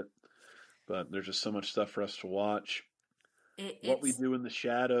see it, but there's just so much stuff for us to watch. What We Do in the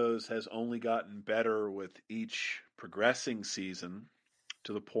Shadows has only gotten better with each progressing season,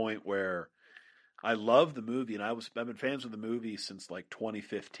 to the point where I love the movie, and I've been fans of the movie since like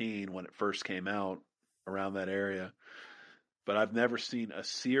 2015 when it first came out, around that area. But I've never seen a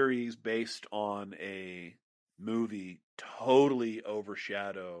series based on a movie totally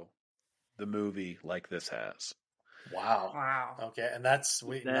overshadow the movie like this has. Wow. Okay, and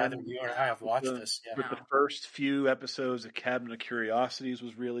neither you or I have watched this. Yeah. But the first few episodes of Cabinet of Curiosities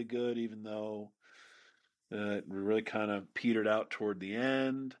was really good, even though it really kind of petered out toward the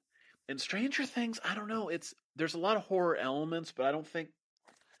end. And Stranger Things, I don't know. There's a lot of horror elements, but I don't think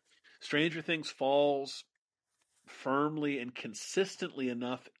Stranger Things falls firmly and consistently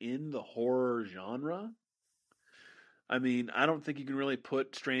enough in the horror genre. I mean, I don't think you can really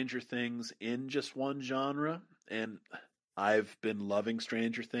put Stranger Things in just one genre, and I've been loving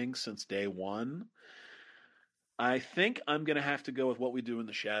Stranger Things since day one. I think I'm going to have to go with What We Do in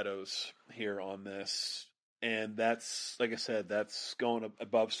the Shadows here on this, and that's, like I said, that's going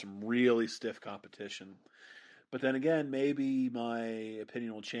above some really stiff competition. But then again, maybe my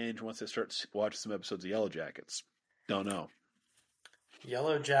opinion will change once I start to watch some episodes of Yellow Jackets. Don't know.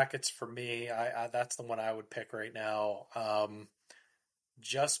 Yellow Jackets for me, that's the one I would pick right now.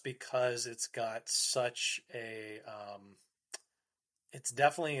 Just because it's got such a, it's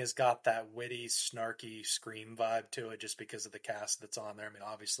definitely has got that witty, snarky Scream vibe to it, just because of the cast that's on there. I mean,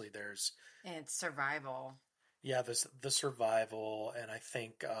 obviously there's it's survival. Yeah, there's the survival, and I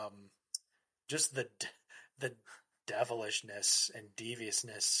think just the devilishness and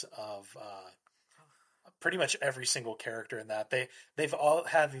deviousness of pretty much every single character in that. They've all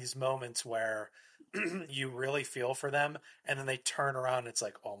had these moments where you really feel for them, and then they turn around and it's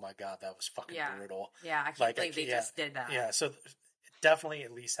like, oh my god, that was fucking brutal. Yeah, I can't believe they just did that. Yeah, so it definitely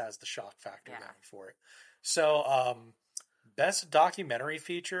at least has the shock factor going for it. So, best documentary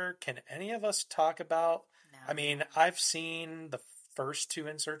feature, can any of us talk about? No. I mean, I've seen the first two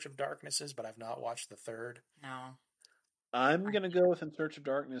In Search of Darknesses, but I've not watched the third. No. I'm going to go with In Search of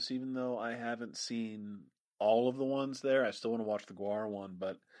Darkness, even though I haven't seen all of the ones there. I still want to watch the Guar one,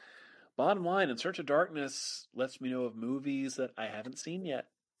 but bottom line, In Search of Darkness lets me know of movies that I haven't seen yet.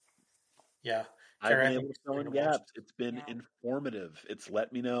 Yeah. I've been able to fill in gaps. It's been informative. It's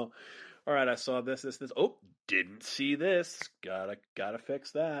let me know, all right, I saw this. Oh, didn't see this. Gotta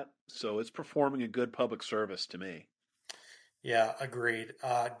fix that. So it's performing a good public service to me. Yeah, agreed.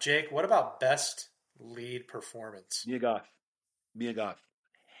 Jake, what about best lead performance? Mia Goth.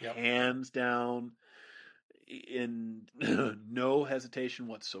 Yep. Hands down, in no hesitation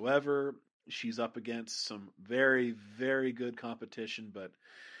whatsoever. She's up against some very, very good competition, but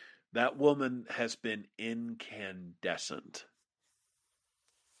that woman has been incandescent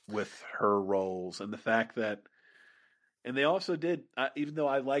with her roles. And the fact that, and they also did, even though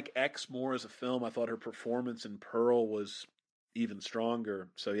I like X more as a film, I thought her performance in Pearl was even stronger.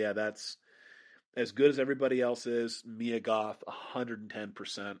 So yeah, that's as good as everybody else is. Mia Goth,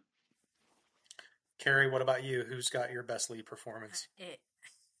 110%. Carrie, what about you? Who's got your best lead performance?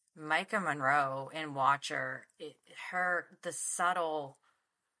 Micah Monroe in Watcher. The subtle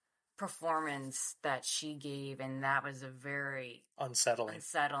performance that she gave, and that was a very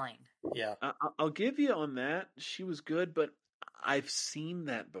unsettling. Yeah. I'll give you on that. She was good, but I've seen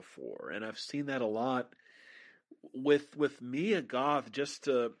that before, and I've seen that a lot with Mia Goth, just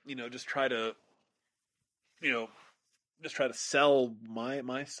to just try to sell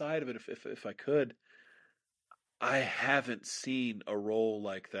my side of it if I could. I haven't seen a role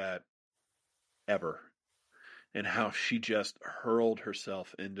like that ever, and how she just hurled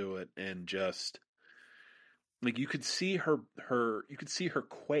herself into it, and just like you could see her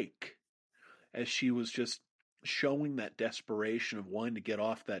quake as she was just showing that desperation of wanting to get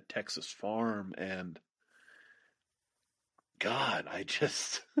off that Texas farm. And God,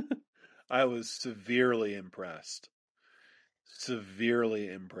 I was severely impressed. Severely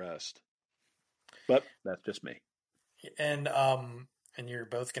impressed. But that's just me. And you're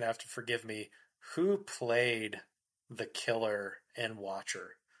both gonna have to forgive me. Who played the killer in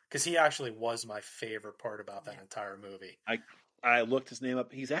Watcher? Because he actually was my favorite part about that entire movie. I looked his name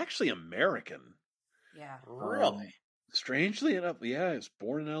up. He's actually American. Yeah. Really? Strangely enough, yeah, he was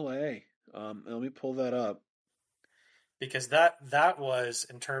born in L.A. Let me pull that up. Because that was,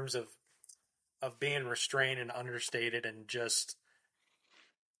 in terms of being restrained and understated, and just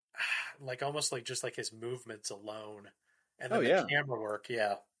like almost like just like his movements alone, and then the camera work,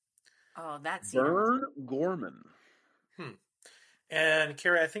 yeah. Oh, that's Vern Gorman. And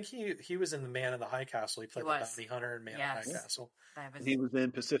Carrie, I think he was in The Man in the High Castle. He played the bounty hunter in Man in the High Castle. He was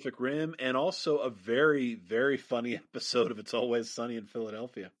in Pacific Rim, and also a very, very funny episode of It's Always Sunny in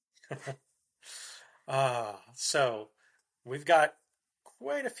Philadelphia. So we've got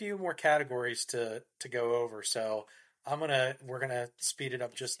quite a few more categories to go over. So we're gonna speed it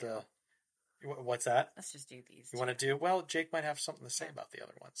up just a. What's that? Let's just do these. You want to do? Well, Jake might have something to say about the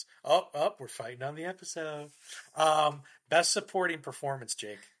other ones. Oh, we're fighting on the episode. Best supporting performance,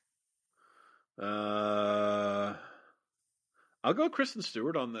 Jake. I'll go Kristen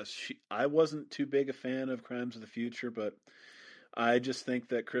Stewart on this. I wasn't too big a fan of Crimes of the Future, but I just think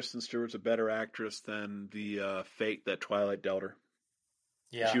that Kristen Stewart's a better actress than the fate that Twilight dealt her.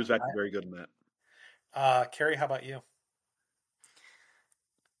 Yeah, she was actually very good in that. Carrie, how about you?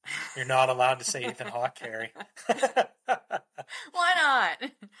 You're not allowed to say Ethan Hawke, Carrie. Why not?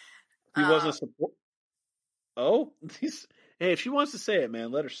 He wasn't a support. Oh, hey, if she wants to say it,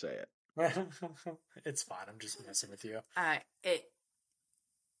 man, let her say it. It's fine. I'm just messing with you. God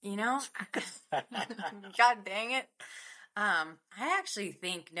dang it. I actually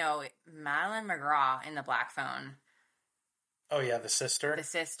think Madeline McGraw in The Black Phone. Oh yeah, the sister.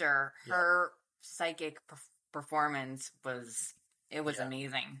 Her psychic performance was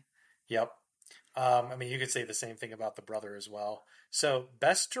amazing. Yep. I mean, you could say the same thing about the brother as well. So,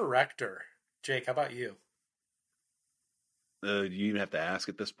 best director, Jake. How about you? You even have to ask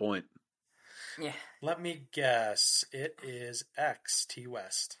at this point. Yeah. Let me guess. It is T.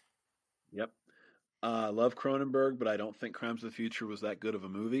 West. Yep. I love Cronenberg, but I don't think Crimes of the Future was that good of a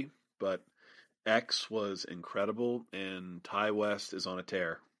movie. But X was incredible, and Ty West is on a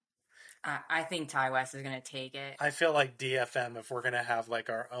tear. I think Ty West is going to take it. I feel like DFM, if we're going to have like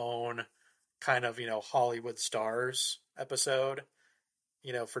our own kind of, Hollywood stars episode,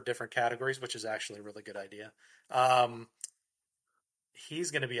 for different categories, which is actually a really good idea. He's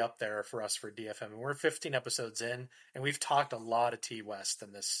going to be up there for us for DFM. And we're 15 episodes in, and we've talked a lot of T West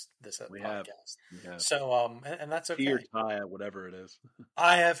in this podcast. We have. So, and that's okay. T or Ty, whatever it is.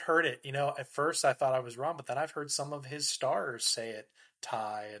 I have heard it. At first I thought I was wrong, but then I've heard some of his stars say it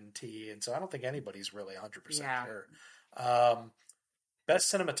Ty and T, and so I don't think anybody's really 100% sure.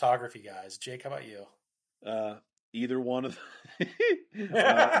 Best cinematography, guys. Jake, how about you? Either one of them.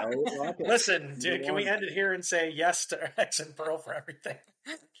 Listen, dude, can we end it here and say yes to X and Pearl for everything?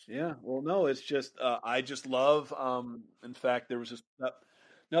 Yeah, well, no, it's just I just love. In fact, there was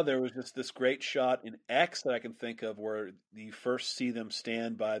just this great shot in X that I can think of where you first see them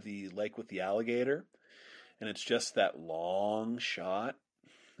stand by the lake with the alligator, and it's just that long shot,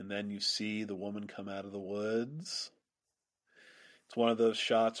 and then you see the woman come out of the woods. It's one of those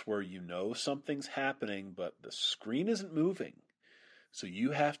shots where something's happening, but the screen isn't moving. So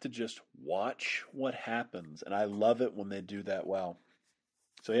you have to just watch what happens. And I love it when they do that well.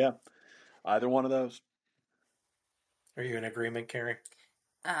 So yeah, either one of those. Are you in agreement, Carrie?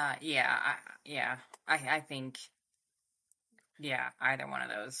 I think, either one of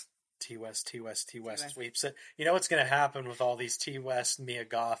those. T West sweeps it. You know what's going to happen with all these T West, Mia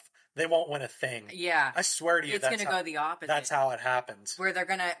Goth? They won't win a thing. Yeah. I swear to you, it's going to go the opposite. That's how it happens. Where they're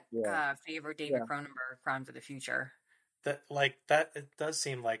going to favor David Cronenberg, Crimes of the Future. It does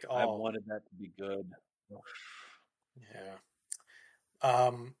seem like I wanted that to be good. Yeah.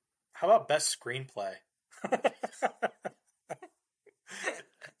 How about best screenplay?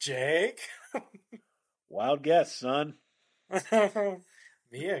 Jake? Wild guess, son.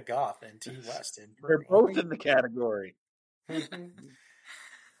 Mia Goth and T. West in They're Pearl. both in the category.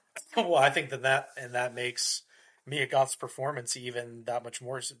 Well, I think that makes Mia Goth's performance even that much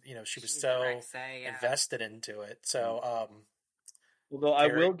more. She was so invested into it. So, Although I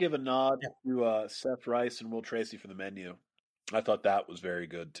Carrie? will give a nod Yeah. to Seth Rice and Will Tracy for The Menu. I thought that was very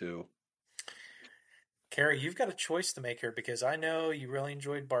good too. Carrie, you've got a choice to make here because I know you really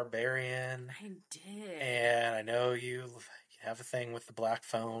enjoyed Barbarian. I did. And I know you have a thing with the black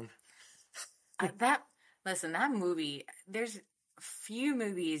phone. That movie, there's few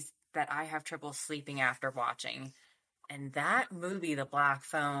movies that I have trouble sleeping after watching. And that movie, The Black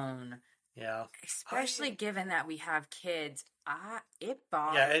Phone, yeah, especially given that we have kids, it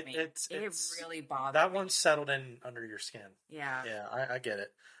bothered me. It really bothered me. That one settled in under your skin. Yeah. Yeah, I get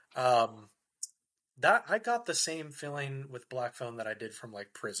it. That I got the same feeling with Black Phone that I did from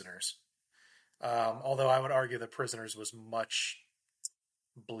like Prisoners. Although I would argue that Prisoners was much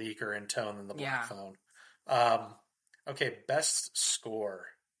bleaker in tone than the Black Phone. Okay, best score.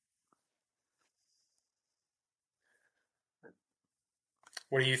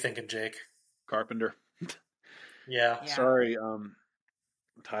 What are you thinking, Jake? Carpenter. Yeah. Sorry,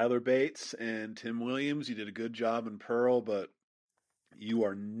 Tyler Bates and Tim Williams, you did a good job in Pearl, but you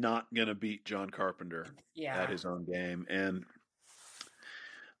are not going to beat John Carpenter at his own game. And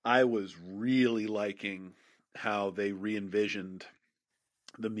I was really liking how they re-envisioned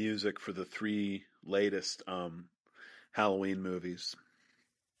the music for the 3 latest Halloween movies.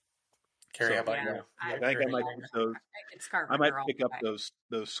 Carrie, how about you? I think I might pick those. I might pick up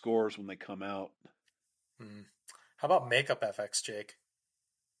those scores when they come out. How about makeup FX, Jake?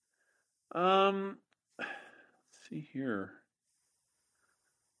 Let's see here.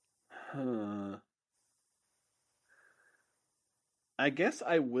 I guess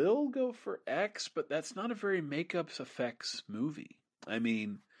I will go for X, but that's not a very makeup effects movie. I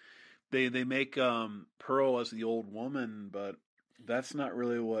mean, they make Pearl as the old woman, but that's not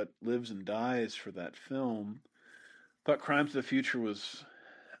really what lives and dies for that film. But Crimes of the Future was...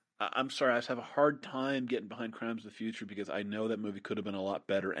 I'm sorry, I just have a hard time getting behind Crimes of the Future because I know that movie could have been a lot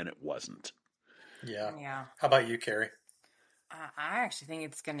better, and it wasn't. Yeah. How about you, Carrie? I actually think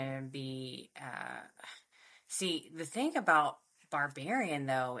it's going to be... See, the thing about Barbarian,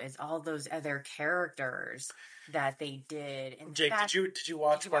 though, is all those other characters that they did. In Jake, fact, did you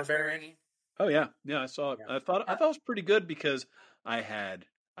watch Barbarian? Oh yeah, I saw it. Yeah. I thought it was pretty good because I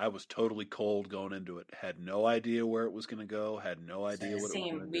was totally cold going into it. Had no idea where it was going to go. Had no idea what it was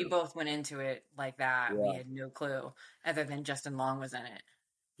going to do. We both went into it like that. Yeah. We had no clue, other than Justin Long was in it.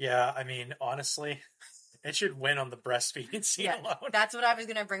 Yeah, I mean, honestly, it should win on the breastfeeding scene alone. That's what I was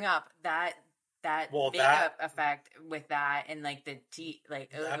going to bring up. That makeup effect with that and like the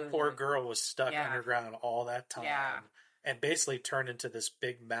that poor girl was stuck underground all that time. Yeah. And basically turned into this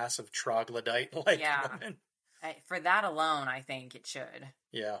big, massive troglodyte woman. For that alone, I think it should.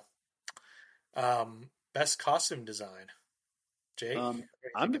 Yeah. Best costume design. Jake?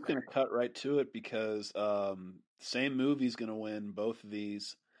 I'm just going to cut right to it because same movie's going to win both of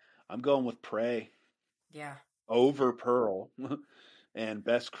these. I'm going with Prey. Yeah. Over Pearl. And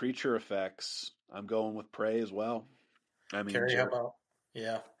best creature effects, I'm going with Prey as well. I mean, Carrie, how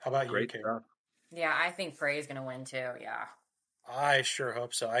about you, Carrie? Stuff. Yeah, I think Prey is going to win too. Yeah, I sure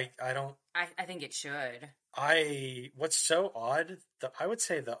hope so. I don't. I think it should. What's so odd? I would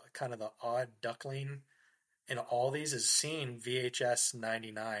say the kind of the odd duckling in all these is seeing VHS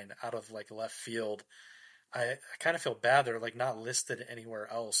 99 out of like left field. I kind of feel bad they're like not listed anywhere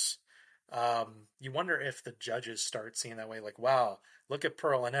else. You wonder if the judges start seeing that way, like, wow, look at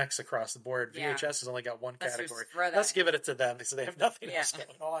Pearl and X across the board. VHS has only got one category. Let's give it to them because they have nothing else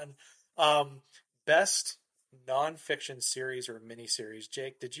going on. Best nonfiction series or miniseries.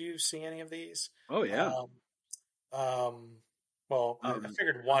 Jake, did you see any of these? Oh, yeah. Well, I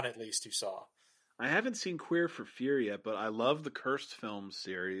figured one at least you saw. I haven't seen Queer for Fear yet, but I love the Cursed Films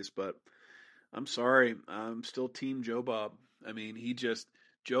series, but I'm sorry, I'm still Team Joe Bob. I mean,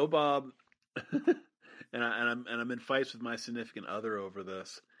 Joe Bob, and I'm in fights with my significant other over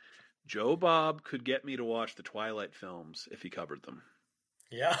this. Joe Bob could get me to watch the Twilight films if he covered them.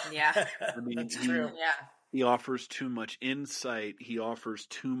 Yeah. I mean, that's true. Yeah. He offers too much insight. He offers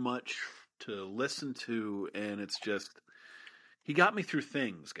too much to listen to, and it's just he got me through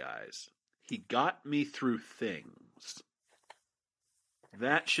things, guys. He got me through things.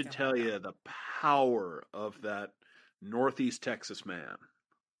 That should tell you the power of that Northeast Texas man.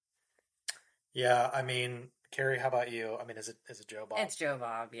 Yeah, I mean, Carrie, how about you? I mean, is it Joe Bob? It's Joe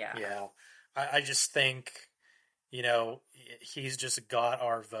Bob, yeah. Yeah. I just think, he's just got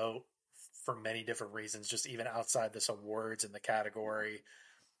our vote for many different reasons, just even outside this awards in the category.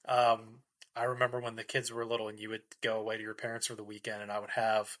 I remember when the kids were little and you would go away to your parents for the weekend, and I would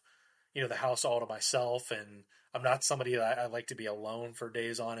have, the house all to myself. And I'm not somebody that I like to be alone for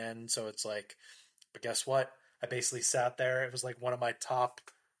days on end. So it's like, but guess what? I basically sat there. It was like one of my top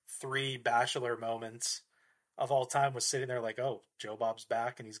 3 Bachelor moments of all time was sitting there like, oh, Joe Bob's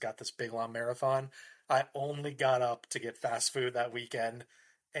back and he's got this big long marathon. I only got up to get fast food that weekend,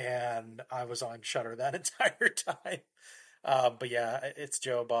 and I was on Shudder that entire time. But yeah, it's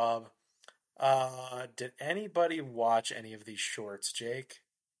Joe Bob. Did anybody watch any of these shorts, Jake?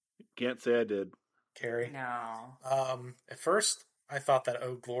 Can't say I did. Carrie? No. At first, I thought that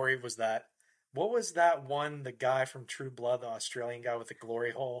Oh Glory was that. What was that one, the guy from True Blood, the Australian guy with the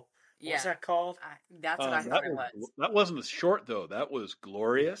glory hole? What was that called? That's what I thought it was. That wasn't a short, though. That was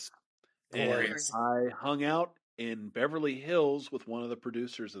Glorious. Glorious. And I hung out in Beverly Hills with one of the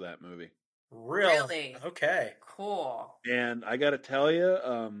producers of that movie. Really? Okay. Cool. And I got to tell you,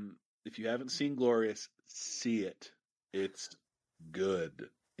 if you haven't seen Glorious, see it. It's good.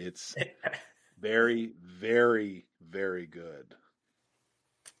 It's very, very, very good.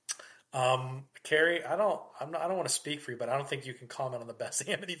 Carrie, I don't want to speak for you, but I don't think you can comment on the best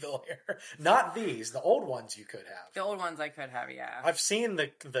Amityville here. Not these, the old ones you could have. The old ones I could have, yeah. I've seen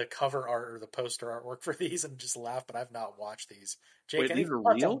the cover art or the poster artwork for these and just laugh, but I've not watched these. Jake, wait, any these are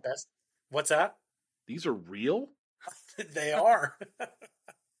thoughts on real? best? What's that? These are real? They are.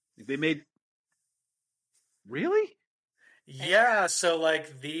 They made... Really? Yeah, so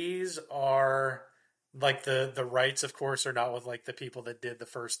like these are like the rights, of course, are not with like the people that did the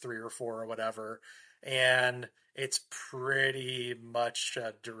first 3 or 4 or whatever, and it's pretty much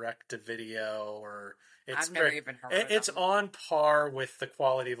direct to video, or it's I've never even heard of it's them. on par with the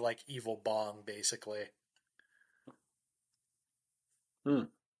quality of like Evil Bong, basically.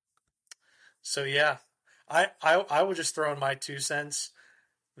 So yeah, I would just throw in my 2 cents.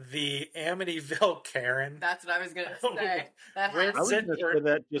 The Amityville Karen. That's what I was gonna say. That I has was to going to say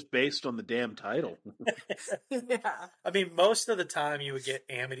that just based on the damn title. yeah. I mean, most of the time you would get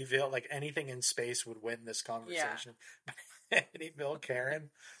Amityville, like anything in space would win this conversation. Amityville Karen.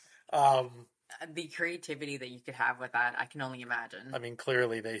 The creativity that you could have with that, I can only imagine. I mean,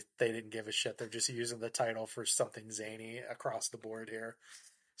 clearly they didn't give a shit. They're just using the title for something zany across the board here.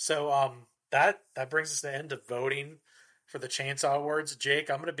 So that brings us to the end of voting for the Chainsaw Awards. Jake,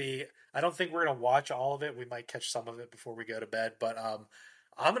 I don't think we're going to watch all of it. We might catch some of it before we go to bed, but I'm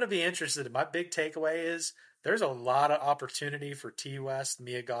going to be interested. My big takeaway is there's a lot of opportunity for T West,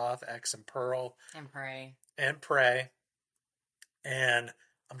 Mia Goth, X and Pearl. And Prey. And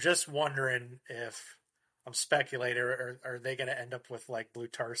I'm just wondering if I'm speculating, or are they going to end up with like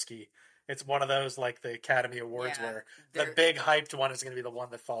Blutarsky? It's one of those like the Academy Awards where the big hyped one is going to be the one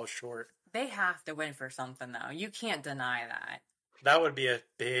that falls short. They have to win for something, though. You can't deny that. That would be a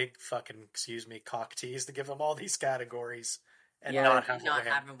big fucking, cock tease to give them all these categories and not have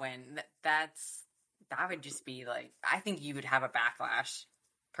a win. That would just be like, I think you would have a backlash,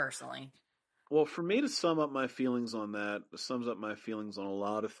 personally. Well, for me to sum up my feelings on that, sums up my feelings on a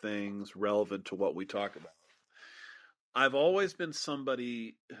lot of things relevant to what we talk about. I've always been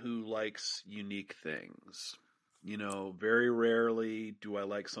somebody who likes unique things. Very rarely do I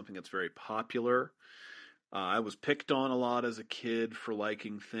like something that's very popular. I was picked on a lot as a kid for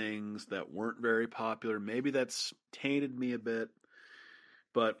liking things that weren't very popular. Maybe that's tainted me a bit.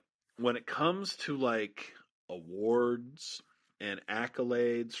 But when it comes to like awards and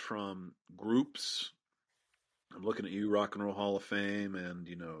accolades from groups, I'm looking at you, Rock and Roll Hall of Fame, and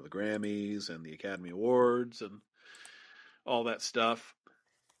the Grammys and the Academy Awards and all that stuff.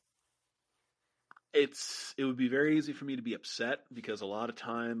 It would be very easy for me to be upset because a lot of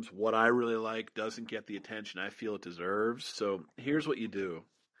times what I really like doesn't get the attention I feel it deserves. So here's what you do.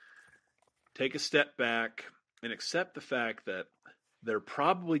 Take a step back and accept the fact that they're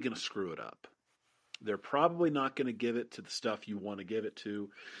probably going to screw it up. They're probably not going to give it to the stuff you want to give it to.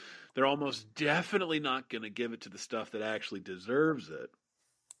 They're almost definitely not going to give it to the stuff that actually deserves it.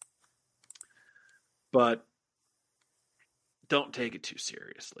 But don't take it too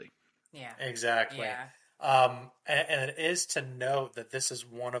seriously. Yeah. Exactly. Yeah. And it is to note that this is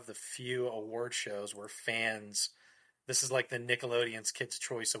one of the few award shows where fans, this is like the Nickelodeon's Kids'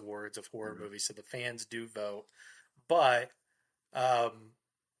 Choice Awards of horror movies, so the fans do vote. But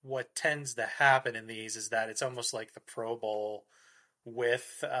what tends to happen in these is that it's almost like the Pro Bowl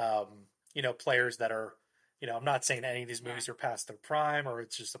with, players that are, I'm not saying any of these movies are past their prime or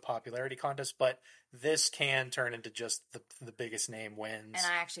it's just a popularity contest, but this can turn into just the biggest name wins. And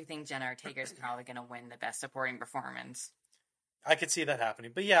I actually think Jenna Ortega is probably going to win the Best Supporting Performance. I could see that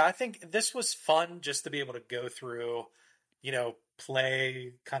happening. But yeah, I think this was fun just to be able to go through,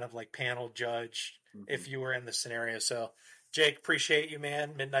 play kind of like panel judge if you were in the scenario. So, Jake, appreciate you,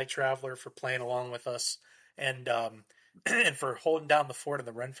 man, Midnight Traveler, for playing along with us and and for holding down the fort in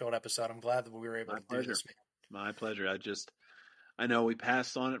the Renfield episode. I'm glad that we were able to do this, man. My pleasure. I know we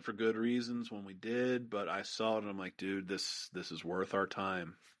passed on it for good reasons when we did, but I saw it and I'm like, dude, this is worth our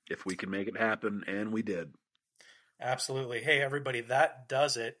time if we can make it happen, and we did. Absolutely. Hey, everybody, that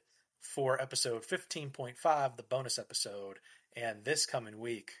does it for episode 15.5, the bonus episode. And this coming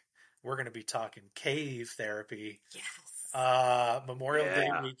week, we're going to be talking cave therapy. Yes. Memorial Day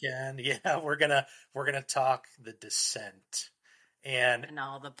weekend. Yeah, we're gonna talk The Descent. And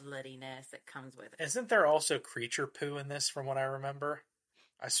all the bloodiness that comes with it. Isn't there also creature poo in this, from what I remember?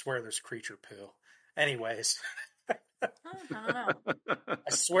 I swear there's creature poo. Anyways. I don't know. I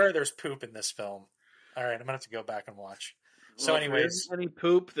swear there's poop in this film. All right, I'm gonna have to go back and watch. So, anyways, if any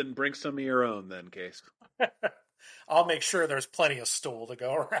poop, then bring some of your own. Then, Case. I'll make sure there's plenty of stool to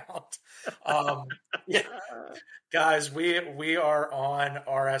go around. Yeah, guys, we are on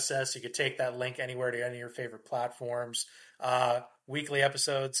RSS. You can take that link anywhere to any of your favorite platforms. Weekly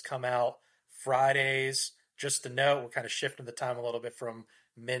episodes come out Fridays. Just to note, we're kind of shifting the time a little bit from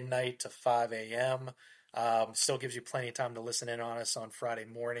midnight to 5 a.m. Still gives you plenty of time to listen in on us on Friday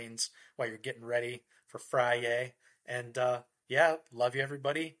mornings while you're getting ready for Friday. And yeah, love you,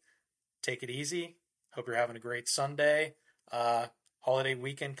 everybody. Take it easy. Hope you're having a great Sunday. Holiday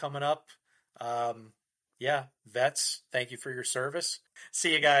weekend coming up. Yeah, vets, thank you for your service.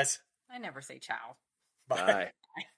 See you guys. I never say ciao. Bye.